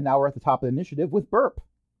 And now we're at the top of the initiative with Burp.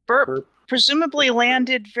 Burp presumably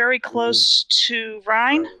landed very close to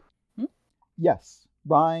Rhine? Yes.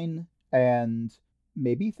 Rhine and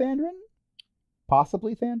maybe Thandrin?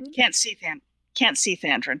 Possibly Thandrin? Can't see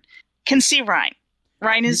Thandrin. Can see Rhine.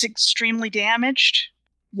 Rhine is extremely damaged?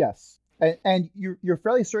 Yes. And you're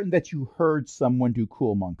fairly certain that you heard someone do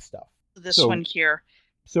cool monk stuff. This one here.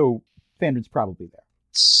 So Thandrin's probably there.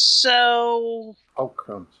 So... Oh,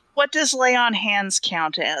 crumbs. What does lay on hands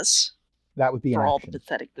count as? That would be an for all action. the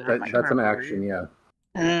pathetic... That's an action, yeah.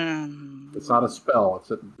 It's not a spell.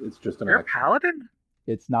 It's just an You're action. a paladin?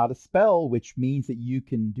 It's not a spell, which means that you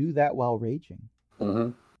can do that while raging.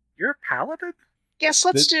 Mm-hmm. You're a paladin? Yes,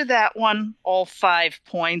 let's do that one. All 5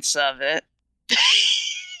 points of it.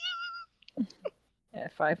 Yeah,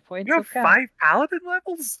 5 points. You have 5 paladin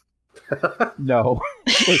levels? No.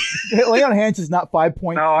 Lay on hands is not 5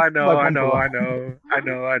 points. No, I know. like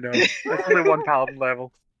That's only one paladin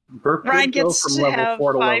level. Burp Ryan did go gets from to level have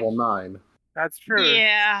 4 to 5. level 9. That's true.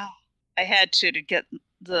 Yeah, I had to get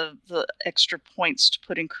the extra points to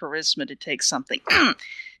put in charisma to take something.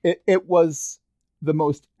 It was the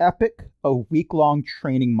most epic of week-long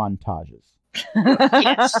training montages.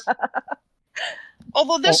 Yes.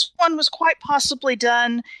 Although this one was quite possibly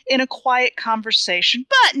done in a quiet conversation,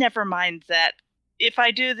 but never mind that. If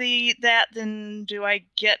I do that, then do I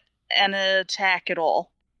get an attack at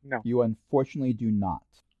all? No. You unfortunately do not.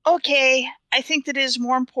 Okay, I think that it is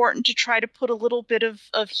more important to try to put a little bit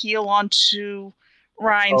of heal onto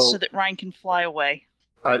Ryan so that Ryan can fly away.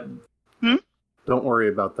 Don't worry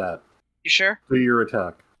about that. You sure? Do your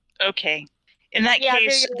attack. Okay. In that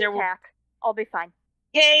case, there will... attack. I'll be fine.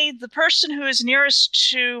 Okay, the person who is nearest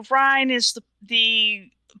to Ryan is the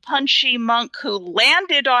punchy monk who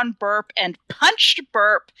landed on Burp and punched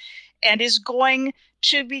Burp and is going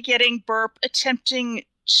to be getting Burp, attempting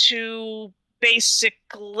to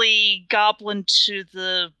basically goblin to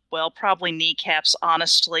the, well, probably kneecaps,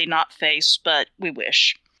 honestly, not face, but we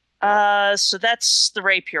wish. So that's the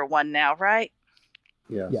rapier one now, right?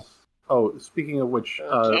 Yes. Yes. Oh, speaking of which,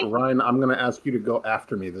 Okay. Ryan, I'm going to ask you to go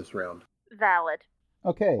after me this round. Valid.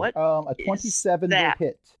 Okay. What a 27 will that?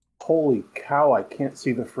 hit. Holy cow, I can't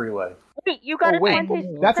see the freeway. Wait, you got Oh, a wait.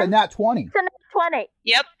 20. That's a nat 20. It's a nat 20.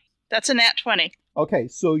 Yep, that's a nat 20. Okay,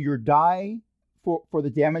 so your die for the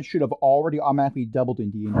damage should have already automatically doubled in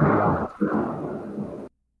D&D Beyond.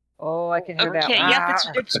 Oh, I can hear that Okay, one. yep,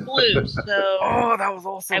 it's blue, so Oh, that was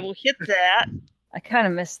awesome. I will hit that. I kind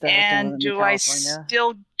of missed that. And do I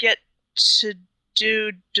still get to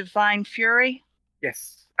do Divine Fury?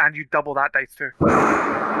 Yes, and you double that dice too.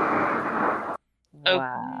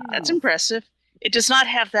 Wow. That's impressive. It does not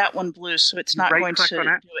have that one blue, so it's not going to Right-click on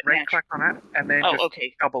it, do it right-click on it, and then Oh, just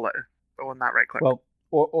okay. double it on that right-click. Well,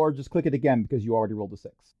 or just click it again because you already rolled a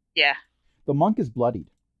 6. Yeah. The monk is bloodied,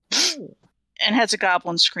 And has a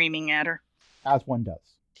goblin screaming at her, as one does.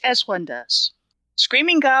 as one does.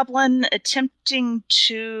 Screaming goblin attempting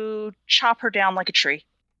to chop her down like a tree.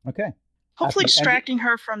 Okay. Hopefully At the end- distracting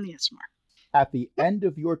her from the SMR. At the end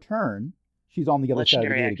of your turn, she's on the other side of the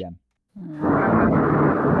Legendary gate action. again.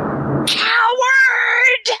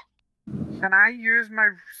 Coward! Can I use my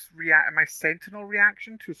my sentinel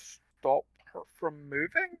reaction to stop her from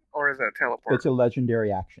moving, or is it a teleport? It's a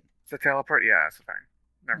legendary action. It's a teleport. Yeah, it's fine.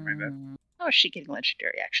 Never mind that. Oh, is she getting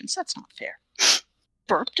legendary actions? That's not fair.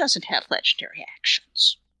 Burp doesn't have legendary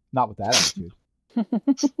actions. Not with that attitude.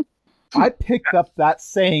 I picked up that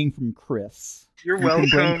saying from Chris. You're You can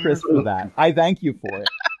blame welcome. Chris for that. I thank you for it.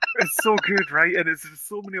 It's so good, right? And there's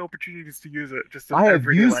so many opportunities to use it. Just in I have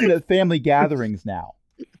everyday used it life. at family gatherings now.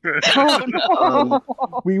 Oh,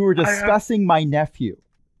 no. We were I have- discussing my nephew,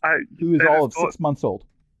 who is It all has of 6 months old.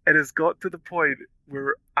 It has got to the point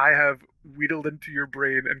where I have wheedled into your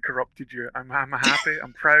brain and corrupted you. I'm happy.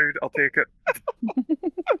 I'm proud. I'll take it.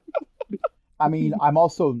 I mean, I'm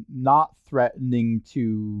also not threatening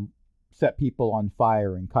to set people on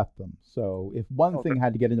fire and cut them. So if one Oh, thing but-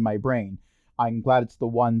 had to get into my brain, I'm glad it's the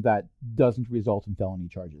one that doesn't result in felony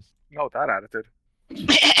charges. Not that attitude.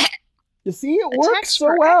 You see, it Attacks works so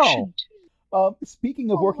for well. action, too.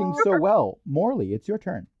 Speaking of working so well, Morley, it's your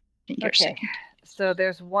turn. Okay. So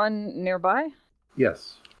there's one nearby.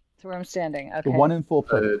 Yes. That's where I'm standing. Okay. The one in full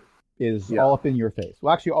plate is yeah. all up in your face.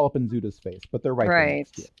 Well, actually, all up in Zuda's face, but they're right there Right.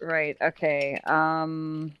 next to you. Right. Okay.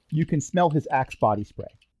 You can smell his Axe body spray.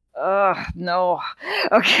 Ugh. No.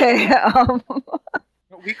 Okay.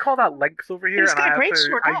 We call that links over here, He's and got a I, great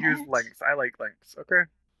sword. I use links. I like links. Okay.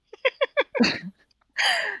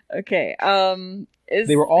 Okay. Is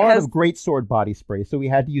They were all out has- of great sword body spray, so we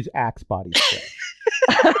had to use Axe body spray.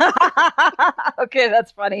 Okay,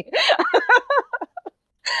 that's funny.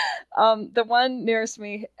 The one nearest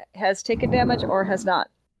me has taken damage or has not?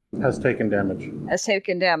 Has taken damage. Has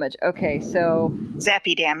taken damage. Okay, so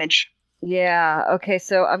Zappy damage. yeah. Okay,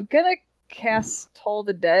 so I'm gonna cast Toll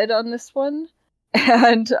the Dead on this one,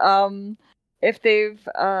 and if they've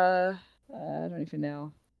I don't even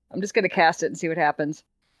know. I'm just gonna cast it and see what happens.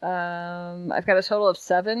 I've got a total of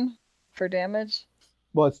 7 for damage.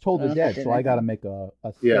 Well, it's told the Okay, dead, then so I I got to make a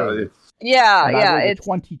save. Yeah, it's Yeah, And I yeah. rolled a It's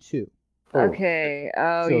 22. okay.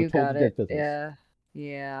 Oh, So you Toll got the Dead it. fizzles. Yeah,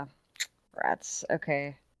 yeah. Rats.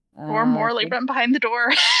 Okay. Or Morley, think- run behind the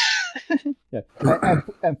door. Yeah.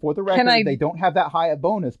 And for the record, I- they don't have that high a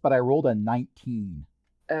bonus, but I rolled a 19.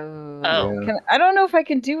 Oh. Oh. Yeah. I don't know if I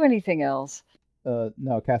can do anything else.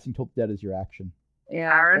 No, casting Toll the Dead is your action.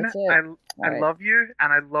 Yeah, Aaron, that's it. I Alright. love you,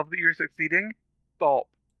 and I love that you're succeeding. Stop.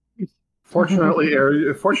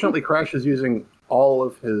 Fortunately, Crash is using all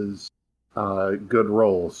of his good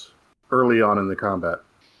rolls early on in the combat.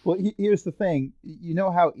 Well, here's the thing. You know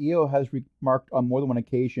how EO has remarked on more than one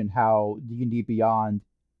occasion how D&D Beyond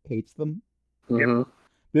hates them? Mhm.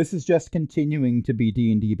 This is just continuing to be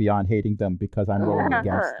D&D Beyond hating them because I'm rolling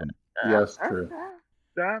against them. Yes, true.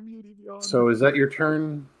 Damn you, Beyond. So is that your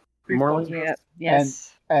turn, Morley? Yeah.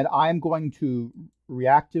 Yes. And I'm going to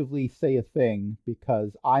reactively say a thing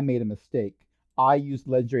because I made a mistake. I used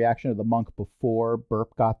legendary action of the monk before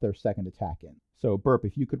Burp got their second attack in. So Burp,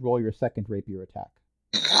 if you could roll your second rapier attack.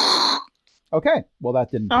 Okay, well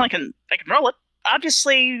that didn't. Well, I can roll it.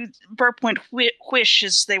 Obviously, Burp went whish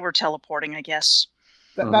as they were teleporting, I guess.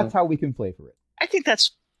 That's how we can flavor it. I think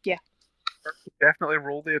that's, yeah. Definitely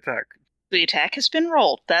roll the attack. The attack has been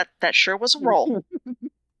rolled. That sure was a roll.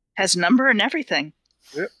 Has number and everything.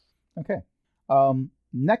 Yep. Okay.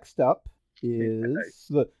 Next up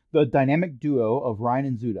is the dynamic duo of Ryan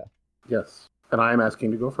and Zuda. Yes. And I'm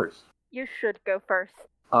asking to go first. You should go first.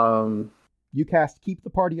 You cast Keep the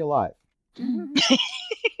Party Alive.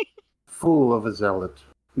 Fool of a zealot,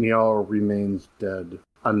 Niall remains dead.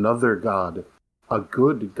 Another god, a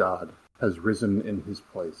good god, has risen in his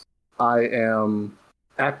place. I'm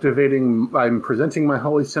presenting my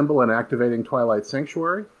holy symbol and activating Twilight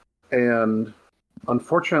Sanctuary, and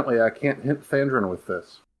unfortunately I can't hit Thandrin with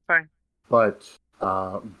this. Fine. But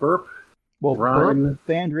Burp, Well, Ryan... Burp,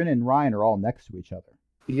 Thandrin, and Ryan are all next to each other.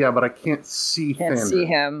 Yeah, but I can't see Can't Thandrin. see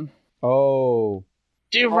him. Oh.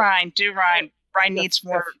 Do Ryan. Ryan needs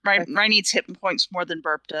more. Ryan needs hit points more than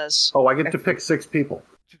Burp does. Oh, I get to pick 6 people.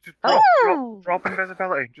 Just Oh! drop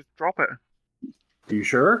invisibility. Just drop it. Are you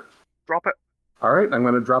sure? Drop it. All right, I'm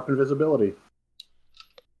going to drop invisibility.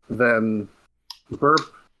 Then Burp,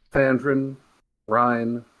 Thandrin,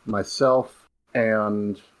 Ryan, myself,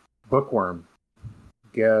 and Bookworm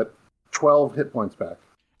get 12 hit points back.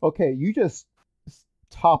 Okay, you just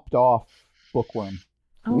topped off Bookworm.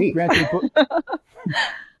 Neat. Granted,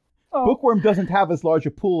 Bookworm doesn't have as large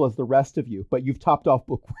a pool as the rest of you, but you've topped off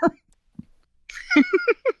Bookworm.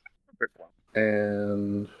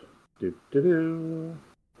 And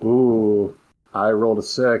ooh, I rolled a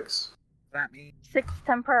 6. That means 6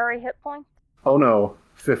 temporary hit points. Oh no,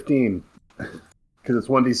 15. Because it's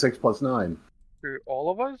 1d6 plus 9. to all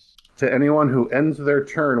of us. To anyone who ends their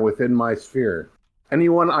turn within my sphere.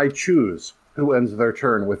 Anyone I choose who ends their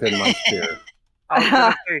turn within my sphere. I was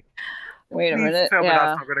gonna say, Wait a please minute. tell me Yeah.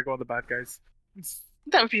 that's not gonna go on the bad guys.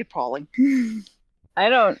 That would be appalling. I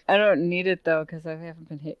don't need it though because I haven't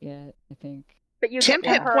been hit yet. I think. But you Temp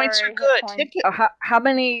get hit points are temporary good. hit points. Temp hit- Oh, how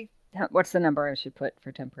many? What's the number I should put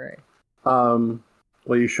for temporary?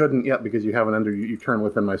 Well, you shouldn't yet because you haven't ended your turn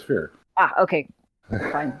within my sphere. Ah, okay,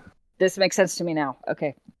 fine. This makes sense to me now.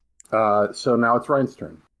 Okay. So now it's Ryan's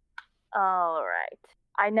turn. All right.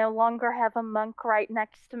 I no longer have a monk right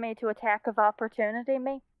next to me to attack of opportunity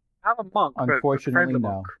me. I'm a monk, but Unfortunately, friend's a no.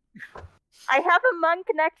 monk. I have a monk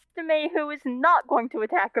next to me who is not going to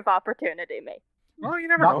attack of opportunity me. Well, you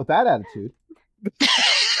never Not know. with that attitude.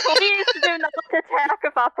 Please do not attack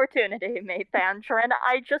of opportunity me, Thandrin.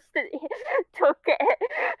 I just took it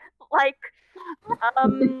like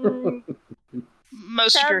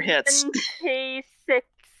Most of your hits. 76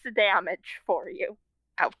 damage for you.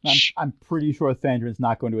 Ouch. I'm pretty sure Thandrin's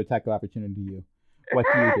not going to attack of opportunity to you. What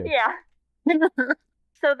do you do? Yeah.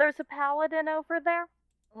 So there's a paladin over there?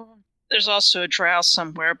 There's also a drow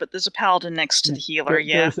somewhere, but there's a paladin next to the healer,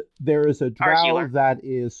 yeah. There is a Our drow healer. that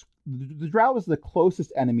is... The drow is the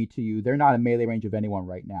closest enemy to you. They're not in melee range of anyone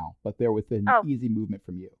right now, but they're within Oh. easy movement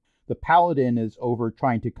from you. The paladin is over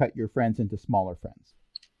trying to cut your friends into smaller friends.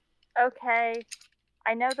 Okay.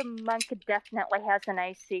 I know the monk definitely has an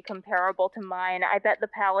AC comparable to mine. I bet the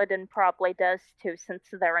paladin probably does too, since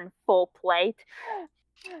they're in full plate.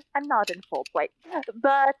 I'm not in full plate,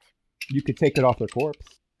 but You could take it off their corpse.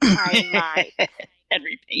 I might. And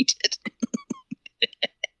repaint it.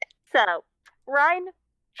 So, Ryan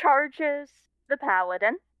charges the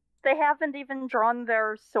paladin. They haven't even drawn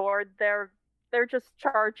their sword. They're just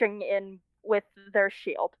charging in with their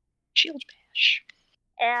shield. Shield bash.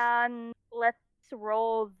 And let's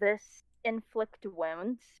roll this inflict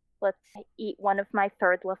wounds. Let's eat one of my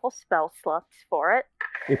 3rd level spell slots for it.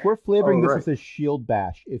 If we're flavoring Oh, this as a shield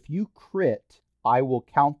bash, if you crit, I will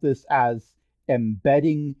count this as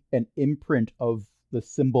embedding an imprint of the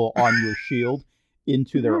symbol on your shield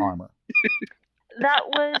into their armor. That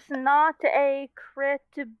was not a crit,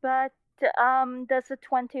 but does a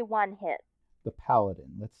 21 hit? The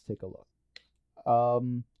paladin. Let's take a look.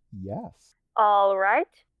 Yes. All right.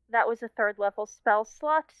 That was a 3rd level spell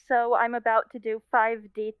slot, so I'm about to do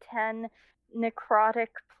 5d10 necrotic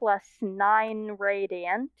plus 9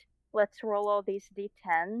 radiant. Let's roll all these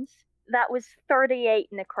d10s. That was 38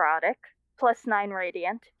 necrotic, plus 9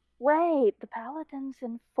 radiant. Wait, the paladin's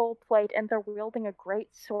in full plate and they're wielding a great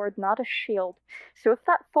sword, not a shield. So if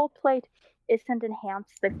that full plate isn't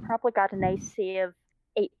enhanced, they've probably got an AC of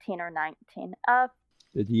 18 or 19.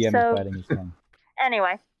 The DM is biting his tongue.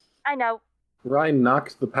 Anyway, I know. Ryan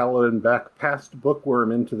knocks the paladin back past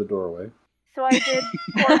Bookworm into the doorway. So I did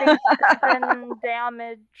 47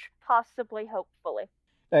 damage, possibly, hopefully.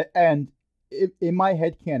 And in my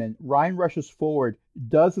headcanon, Ryan rushes forward,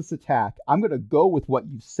 does this attack. I'm going to go with what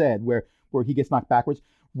you said, where he gets knocked backwards.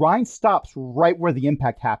 Ryan stops right where the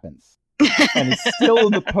impact happens and is still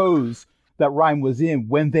in the pose that Ryan was in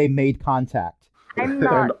when they made contact. I'm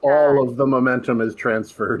not And all of the momentum is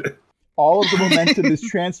transferred. All of the momentum is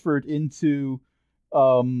transferred into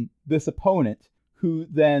this opponent, who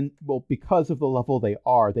then, well, because of the level they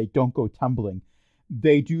are, they don't go tumbling.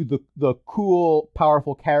 They do the cool,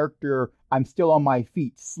 powerful character, I'm still on my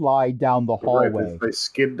feet, slide down the hallway. Right, they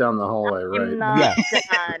skid down the hallway, right? I'm not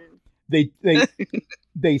done.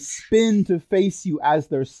 They spin to face you as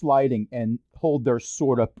they're sliding and hold their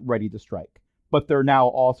sword up ready to strike. But they're now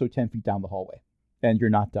also 10 feet down the hallway. And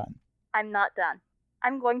you're not done. I'm not done.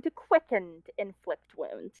 I'm going to quicken to inflict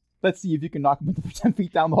wounds. Let's see if you can knock them into 10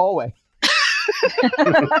 feet down the hallway.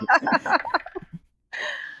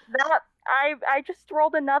 I just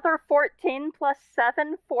rolled another 14 plus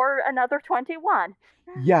 7 for another 21.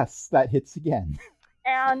 Yes, that hits again.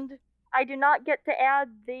 And I do not get to add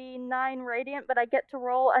the 9 radiant, but I get to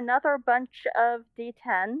roll another bunch of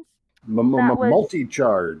d10s.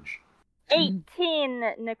 Multi-charge. 18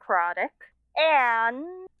 necrotic.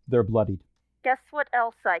 And they're bloodied. Guess what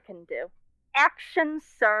else I can do? Action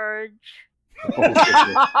surge.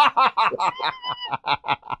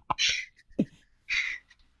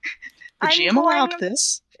 The GM allowed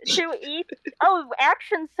this. To eat. Oh,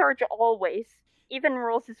 action surge always. Even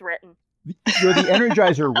rules is written. You're the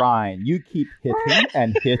Energizer Ryan. You keep hitting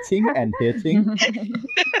and hitting and hitting.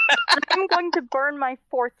 I'm going to burn my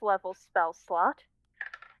 4th level spell slot.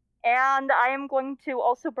 And I am going to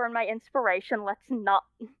also burn my inspiration. Let's not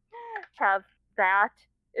have that.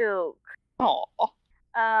 Ew. Oh.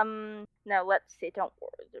 No, let's see. Don't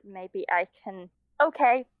worry. Maybe I can.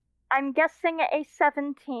 Okay. I'm guessing a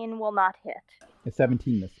 17 will not hit. A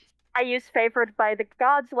 17 misses. I use favored by the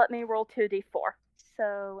gods. Let me roll 2d4.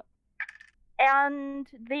 So. And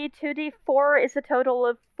the 2d4 is a total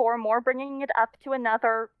of 4 more, bringing it up to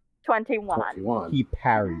another 21. He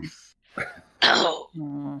parries.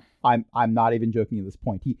 Oh. I'm not even joking at this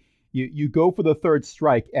point. You go for the 3rd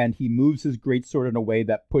strike, and he moves his greatsword in a way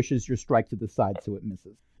that pushes your strike to the side so it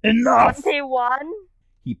misses. Enough! 21?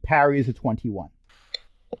 He parries a 21.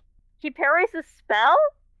 He parries a spell?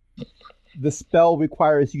 The spell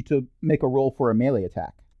requires you to make a roll for a melee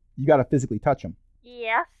attack. You gotta physically touch him.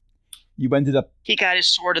 Yes. You ended up... He got his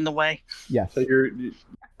sword in the way. Yes. So if you're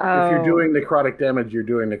doing necrotic damage, you're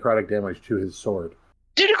doing necrotic damage to his sword.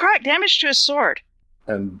 Do necrotic damage to his sword.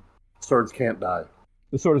 And swords can't die.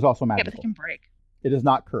 The sword is also Yeah, magical. but they can break. It is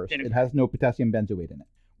not cursed. It has no potassium benzoate in it.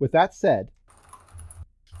 With that said,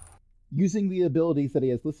 using the abilities that he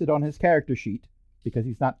has listed on his character sheet, because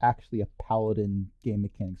he's not actually a paladin game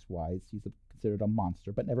mechanics wise, he's considered a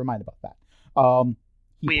monster, but never mind about that.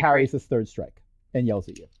 He parries his 3rd strike and yells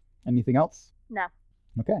at you. Anything else? No.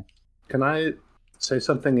 Okay. Can I say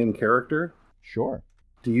something in character? Sure.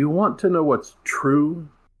 Do you want to know what's true,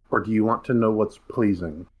 or do you want to know what's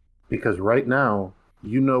pleasing? Because right now,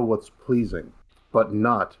 you know what's pleasing, but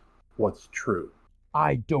not what's true.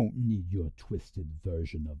 I don't need your twisted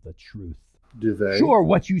version of the truth. Do they? Sure,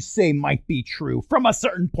 what you say might be true from a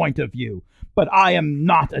certain point of view, but I am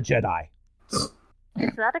not a Jedi. Is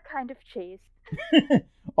that a kind of cheese?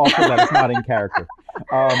 Also, that is not in character.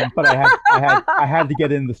 But I had to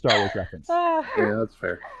get in the Star Wars reference. Yeah, that's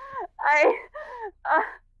fair.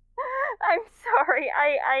 I'm sorry.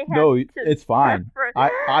 I had No, to it's fine. I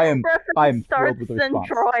am Starts thrilled with the and response.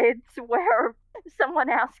 Droids, where someone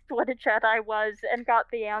asked what a Jedi was and got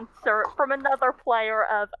the answer from another player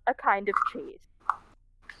of a kind of cheese.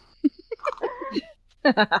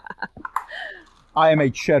 I am a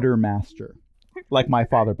cheddar master, like my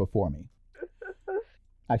father before me.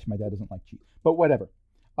 Actually, my dad doesn't like cheese, but whatever.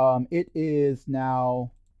 It is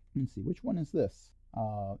now. Let's see, which one is this?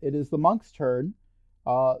 It is the monk's turn.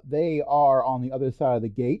 They are on the other side of the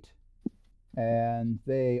gate, and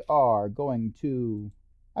they are going to.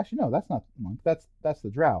 Actually, no, that's not the monk. That's the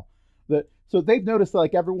drow. So they've noticed that,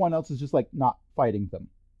 like, everyone else is just like not fighting them.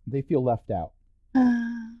 They feel left out.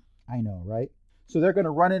 I know, right? So they're going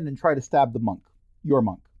to run in and try to stab the monk. Your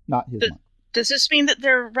monk, not his monk. Does this mean that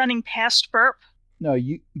they're running past Burp? No,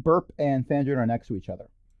 Burp and Thandrin are next to each other.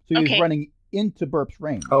 So he's Okay. running into Burp's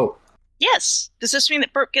range. Oh, Yes. Does this mean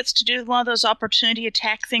that Burp gets to do one of those opportunity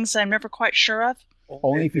attack things I'm never quite sure of?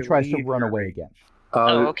 Only if he tries to leave run your away range. again.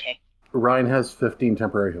 Oh, okay. Ryan has 15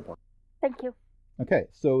 temporary hit points. Thank you. Okay,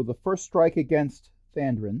 so the first strike against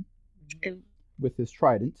Thandrin with his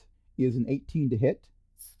trident is an 18 to hit.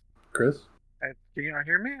 Chris? Can you not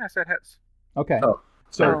hear me? I said hits. Okay. Oh,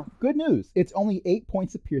 So, sorry. good news. It's only 8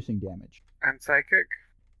 points of piercing damage. And psychic.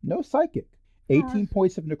 No psychic. 18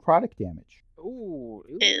 points of necrotic damage. Ooh.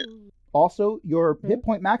 Ew. Also, your hit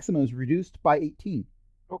point maximum is reduced by 18.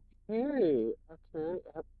 Okay.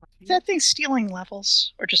 Is that thing stealing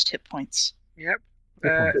levels or just hit points? Yep.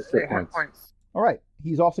 Hit points. Hit points. All right.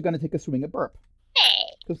 He's also going to take a swing at Burp.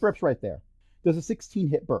 Because Burp's right there. Does a 16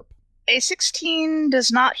 hit Burp? A 16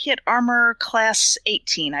 does not hit armor class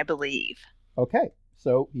 18, I believe. Okay.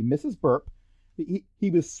 So he misses Burp. He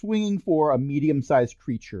was swinging for a medium-sized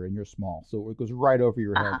creature and you're small. So it goes right over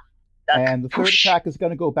your head. Duck. And the third Whoosh. attack is going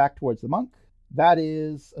to go back towards the monk. That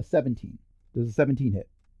is a 17. Does a 17 hit?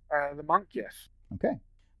 The monk, yes. Okay.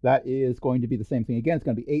 That is going to be the same thing again. It's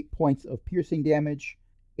going to be 8 points of piercing damage,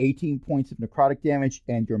 18 points of necrotic damage,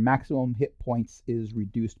 and your maximum hit points is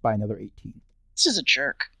reduced by another 18. This is a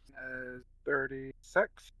jerk.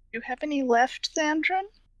 36. Do you have any left, Thandrin?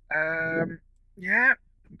 Yeah,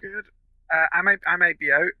 I'm good. I might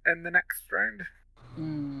be out in the next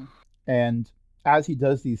round. And as he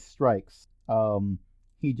does these strikes,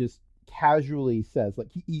 he just casually says, like,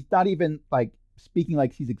 he's not even like speaking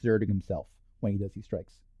like he's exerting himself when he does these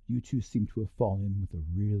strikes. You two seem to have fallen in with a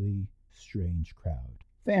really strange crowd.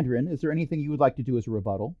 Thandrin, is there anything you would like to do as a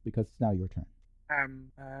rebuttal? Because it's now your turn.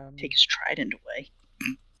 Take his trident away.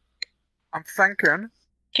 I'm thinking.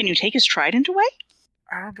 Can you take his trident away?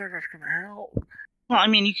 I don't think that's gonna help. Well, I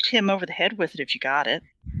mean, you could hit him over the head with it if you got it.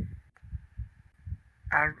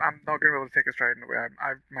 I'm not gonna be able to take his trident away.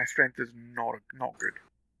 My strength is not good.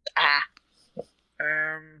 Ah.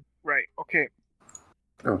 Right. Okay.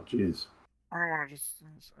 Oh, jeez. I don't want to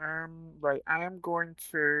just. Right. I am going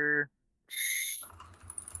to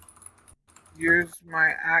use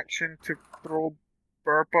my action to throw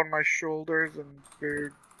Burp on my shoulders and do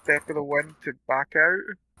Step of the Wind to back out.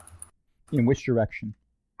 In which direction?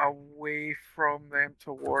 Away from them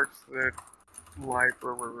towards the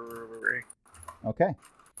library. Okay.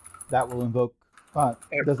 That will invoke...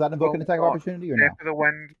 does that invoke an attack of opportunity or no? Step of the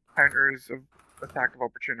Wind counters of attack of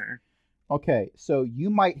opportunity. Okay, so you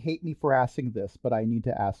might hate me for asking this, but I need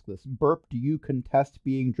to ask this. Burp, do you contest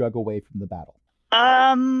being drug away from the battle?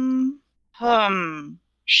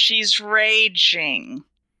 She's raging.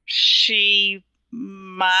 She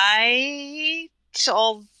might.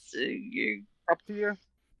 Up to you.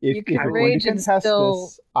 If can you're going rage to and contest still-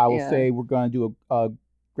 this, I will yeah. say we're going to do a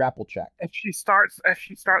grapple check. If she starts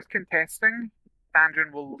contesting,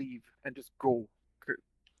 Thandrin will leave and just go.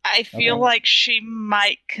 I feel Okay. like she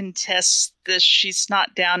might contest this. She's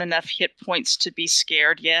not down enough hit points to be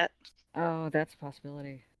scared yet. Oh, that's a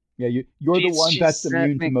possibility. Yeah, you're the She's- one that's she's-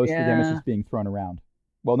 immune to that most of the damage yeah. that's being thrown around.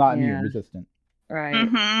 Well, not immune, Yeah. resistant. Right.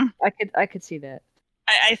 Mm-hmm. I could see that.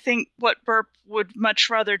 I think what Burp would much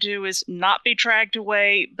rather do is not be dragged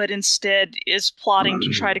away, but instead is plotting to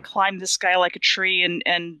try to climb this guy like a tree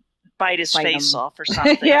and bite his Bite face him. off or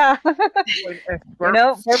something. Yeah. If You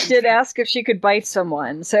know, Burp did ask if she could bite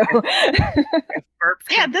someone, so If Burp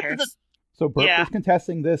Yeah, contests, So Burp Yeah. is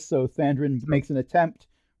contesting this, so Thandrin makes an attempt,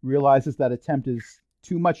 realizes that attempt is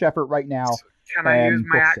too much effort right now. can I use and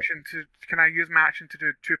my books it. action to? Can I use my action to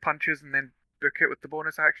do 2 punches and then book it with the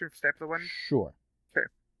bonus action for Step of the Wind? Sure.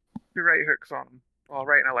 2 right hooks on him. Well,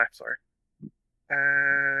 right and a left, sorry.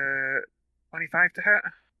 25 to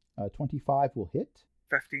hit. 25 will hit.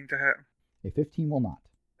 15 to hit. A 15 will not.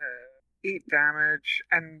 8 damage,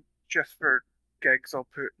 and just for gigs, I'll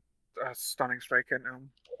put a stunning strike into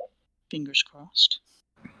him. Fingers crossed.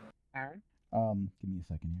 Alright. Give me a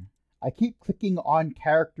second here. I keep clicking on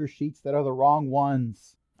character sheets that are the wrong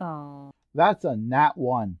ones. oh, That's a nat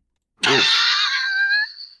 1.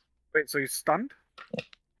 Wait, so he's stunned?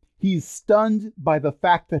 He's stunned by the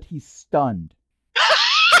fact that he's stunned.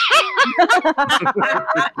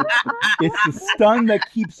 It's the stun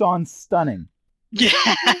that keeps on stunning. Yeah.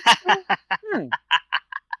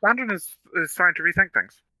 Brandon is starting to rethink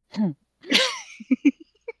things. I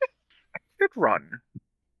could run.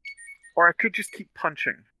 Or I could just keep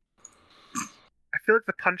punching. I feel like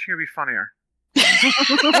the punching would be funnier.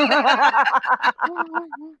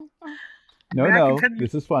 No, May I no, continue?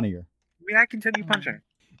 this is funnier. May I continue punching?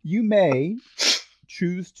 You may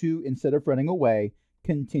choose to, instead of running away,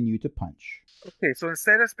 continue to punch. Okay, so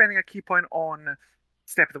instead of spending a key point on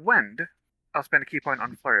Step of the Wind, I'll spend a key point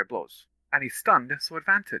on Flurry of Blows. And he's stunned, so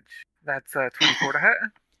advantage. That's a 24 to hit,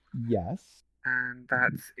 Yes. and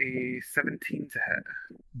that's a 17 to hit.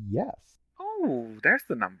 Yes. Oh, there's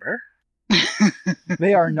the number.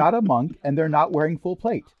 They are not a monk, and they're not wearing full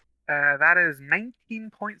plate. That is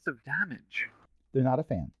 19 points of damage. They're not a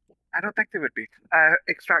fan. I don't think they would be.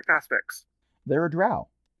 Extract aspects. They're a drow.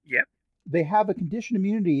 Yep. They have a conditioned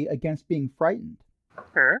immunity against being frightened.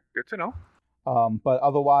 Fair. Good to know. But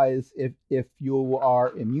otherwise, if you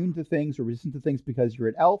are immune to things or resistant to things because you're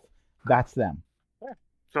an elf, that's them.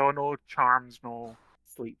 So no charms, no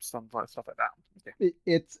sleep, stuff like that. Okay.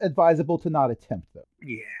 It's advisable to not attempt, though.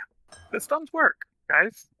 Yeah. The stuns work,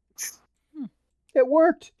 guys. It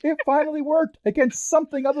worked! It finally worked against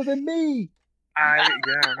something other than me! I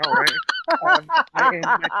know, right? I end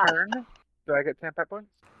my turn. Do I get 10 hit points?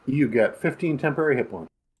 You get 15 temporary hit points.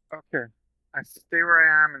 Okay. I stay where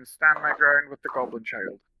I am and stand my ground with the goblin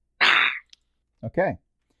child. Okay.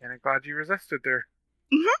 And I'm glad you resisted there.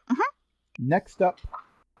 Next up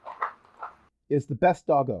is the best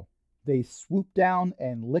doggo. They swoop down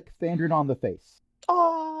and lick Thandrin on the face.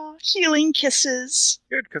 Oh, healing kisses.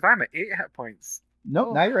 Good, because I'm at 8 hit points. Nope,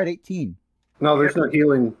 Oh. now you're at 18. No, there's no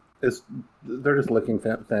healing. They're just licking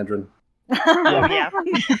Thandrin. Oh, yeah.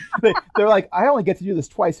 They're like, I only get to do this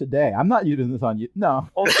twice a day. I'm not using this on you. No.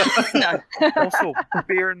 Also, No. also,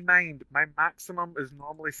 bear in mind, my maximum is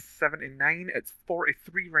normally 79. It's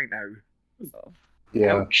 43 right now.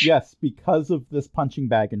 Yeah. Ouch. Yes, because of this punching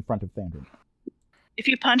bag in front of Thandrin. If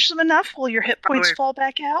you punch them enough, will your hit By the points way- fall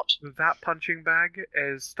back out? That punching bag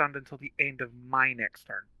is stunned until the end of my next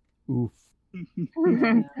turn. Oof.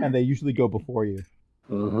 And they usually go before you.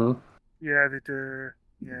 Mm-hmm. Yeah, they do.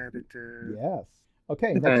 Yeah, they do. Yes.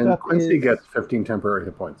 Okay, next And up Quincy is... gets 15 temporary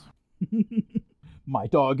hit points. My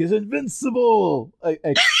dog is invincible!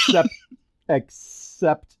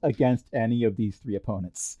 Except against any of these three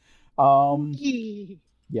opponents.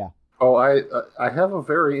 Yeah. Oh, I have a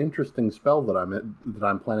very interesting spell that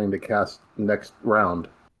I'm planning to cast next round.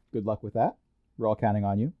 Good luck with that. We're all counting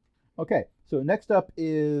on you. Okay, so next up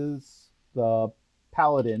is the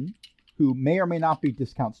Paladin, who may or may not be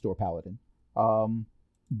Discount Store Paladin.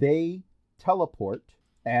 They teleport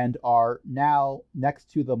and are now next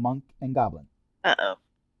to the monk and goblin. Uh-oh.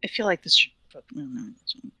 I feel like this should...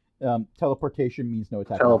 No. Teleportation means no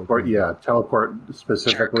attack. Teleport, yeah. Teleport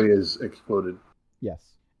specifically is excluded. Yes.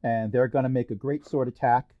 And they're going to make a great sword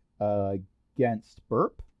attack against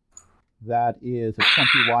Burp. That is a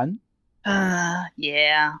 21.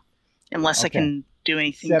 Yeah. Unless Okay. I can do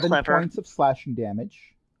anything 7 clever. points of slashing damage.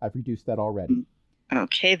 I've reduced that already.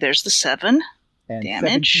 Okay, there's the 7. And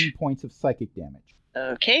Damage. 17 points of psychic damage.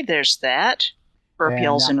 Okay, there's that. Burp And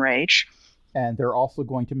yells now- in rage. And they're also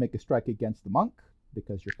going to make a strike against the monk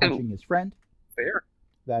because you're punching his friend. Fair.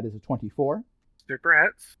 That is a 24. Super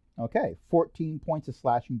hits. Okay, 14 points of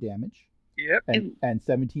slashing damage Yep. and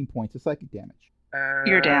 17 points of psychic damage.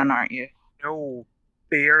 You're down, aren't you? No,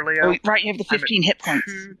 barely Oh, out. right, you have the I'm at 15 hit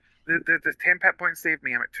points. The 10 hit points saved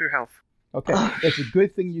me. I'm at 2 health. Okay, it's a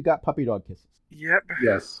good thing you got puppy dog kisses. Yep.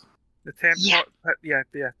 Yes. The 10 Yeah. yeah.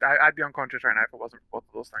 I'd be unconscious right now if it wasn't both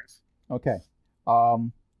of those things. Okay.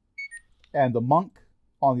 And the monk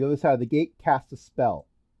on the other side of the gate casts a spell.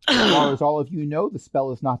 As far as all of you know, the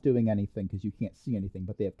spell is not doing anything because you can't see anything,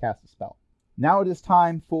 but they have cast a spell. Now it is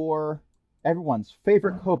time for everyone's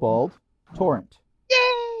favorite kobold, Torrent.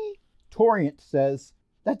 Yay! Torrent says,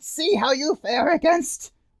 "Let's see how you fare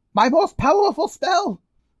against my most powerful spell,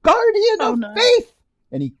 Guardian Oh, of no. Faith!"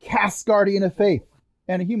 And he casts Guardian of Faith,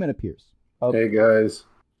 and a human appears. Hey, guys.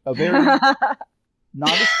 A very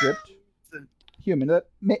nondescript human.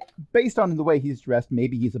 Based on the way he's dressed,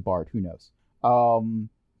 maybe he's a bard. Who knows?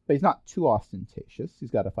 But he's not too ostentatious. He's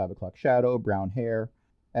got a 5 o'clock shadow, brown hair,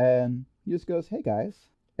 and he just goes, "Hey guys!"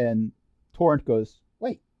 And Torrent goes,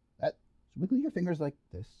 "Wait, wiggle your fingers like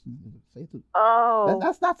this. Oh,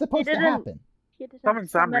 That's not supposed to didn't- happen." he didn't Summon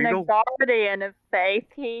Sam summon a Riegel. guardian of faith.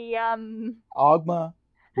 He Ogma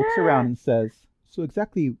looks around and says, "So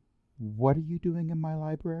exactly, what are you doing in my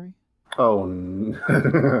library?" Oh.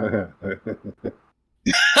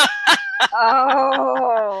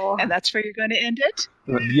 Oh. And that's where you're going to end it?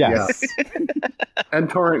 Yes. And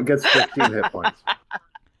Torrent gets 15 hit points.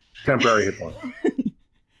 Temporary hit points.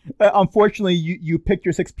 Unfortunately, you picked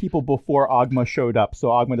your 6 people before Ogma showed up, so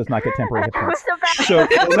Ogma does not get temporary hit points. So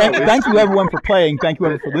thank you everyone for playing. Thank you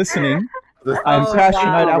everyone for listening. I'm Oh, Tash wow.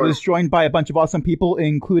 tonight. I was joined by a bunch of awesome people,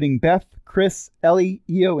 including Beth, Chris, Ellie,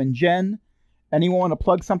 Io, and Jen. Anyone want to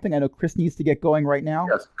plug something? I know Chris needs to get going right now.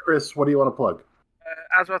 Yes, Chris, what do you want to plug?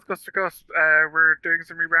 As with Coast to Coast, we're doing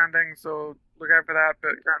some rebranding, so look out for that.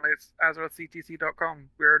 But currently it's azerothctc.com.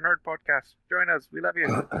 We're a nerd podcast. Join us. We love you.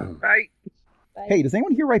 Bye. Bye. Hey, does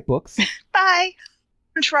anyone here write books? Bye.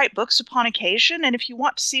 To write books upon occasion, and if you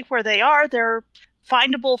want to see where they are, they're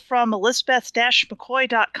findable from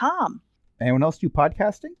elizabeth-mccoy.com. Anyone else do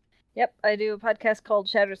podcasting? Yep, I do a podcast called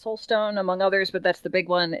Shattered Soulstone, among others, but that's the big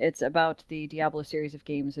one. It's about the Diablo series of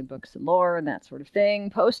games and books and lore and that sort of thing.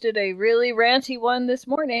 Posted a really ranty one this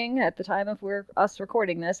morning at the time of us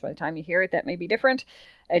recording this. By the time you hear it, that may be different.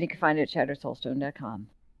 And you can find it at shatteredsoulstone.com.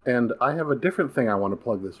 And I have a different thing I want to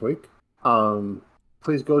plug this week.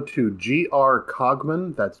 Please go to GR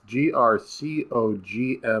Cogman, that's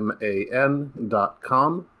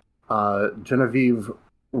GRCOGMAN.com. Genevieve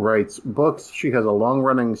writes books. She has a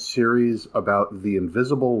long-running series about The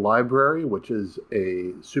Invisible Library, which is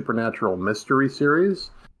a supernatural mystery series.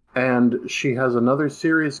 And she has another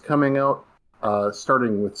series coming out,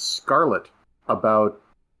 starting with Scarlet, about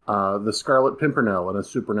the Scarlet Pimpernel in a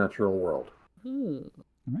supernatural world. All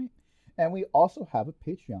right. And we also have a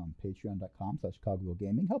Patreon, patreon.com/Cogwheel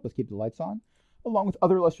Gaming. Help us keep the lights on, along with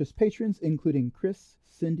other illustrious patrons, including Chris,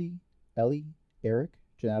 Cindy, Ellie, Eric,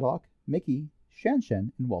 Janadlock, Mickey,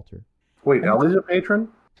 Shanshan, and Walter. Wait, Ellie's a patron?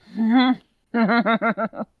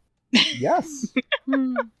 Yes.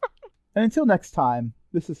 And until next time,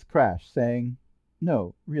 this is Crash saying,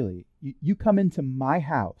 no, really, you come into my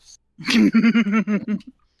house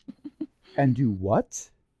and do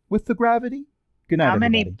what with the gravity? Good night, How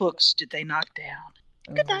many everybody. books did they knock down?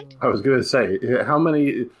 Good night. I was going to say, how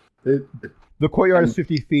many... The courtyard is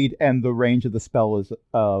 50 feet, and the range of the spell is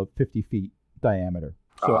 50 feet diameter.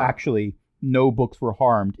 So actually, no books were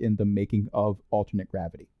harmed in the making of alternate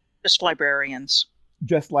gravity. Just librarians.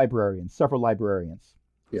 Just librarians, several librarians,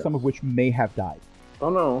 Yes. some of which may have died. Oh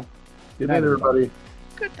no. Good Good night, everybody.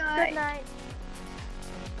 Good night. Good night.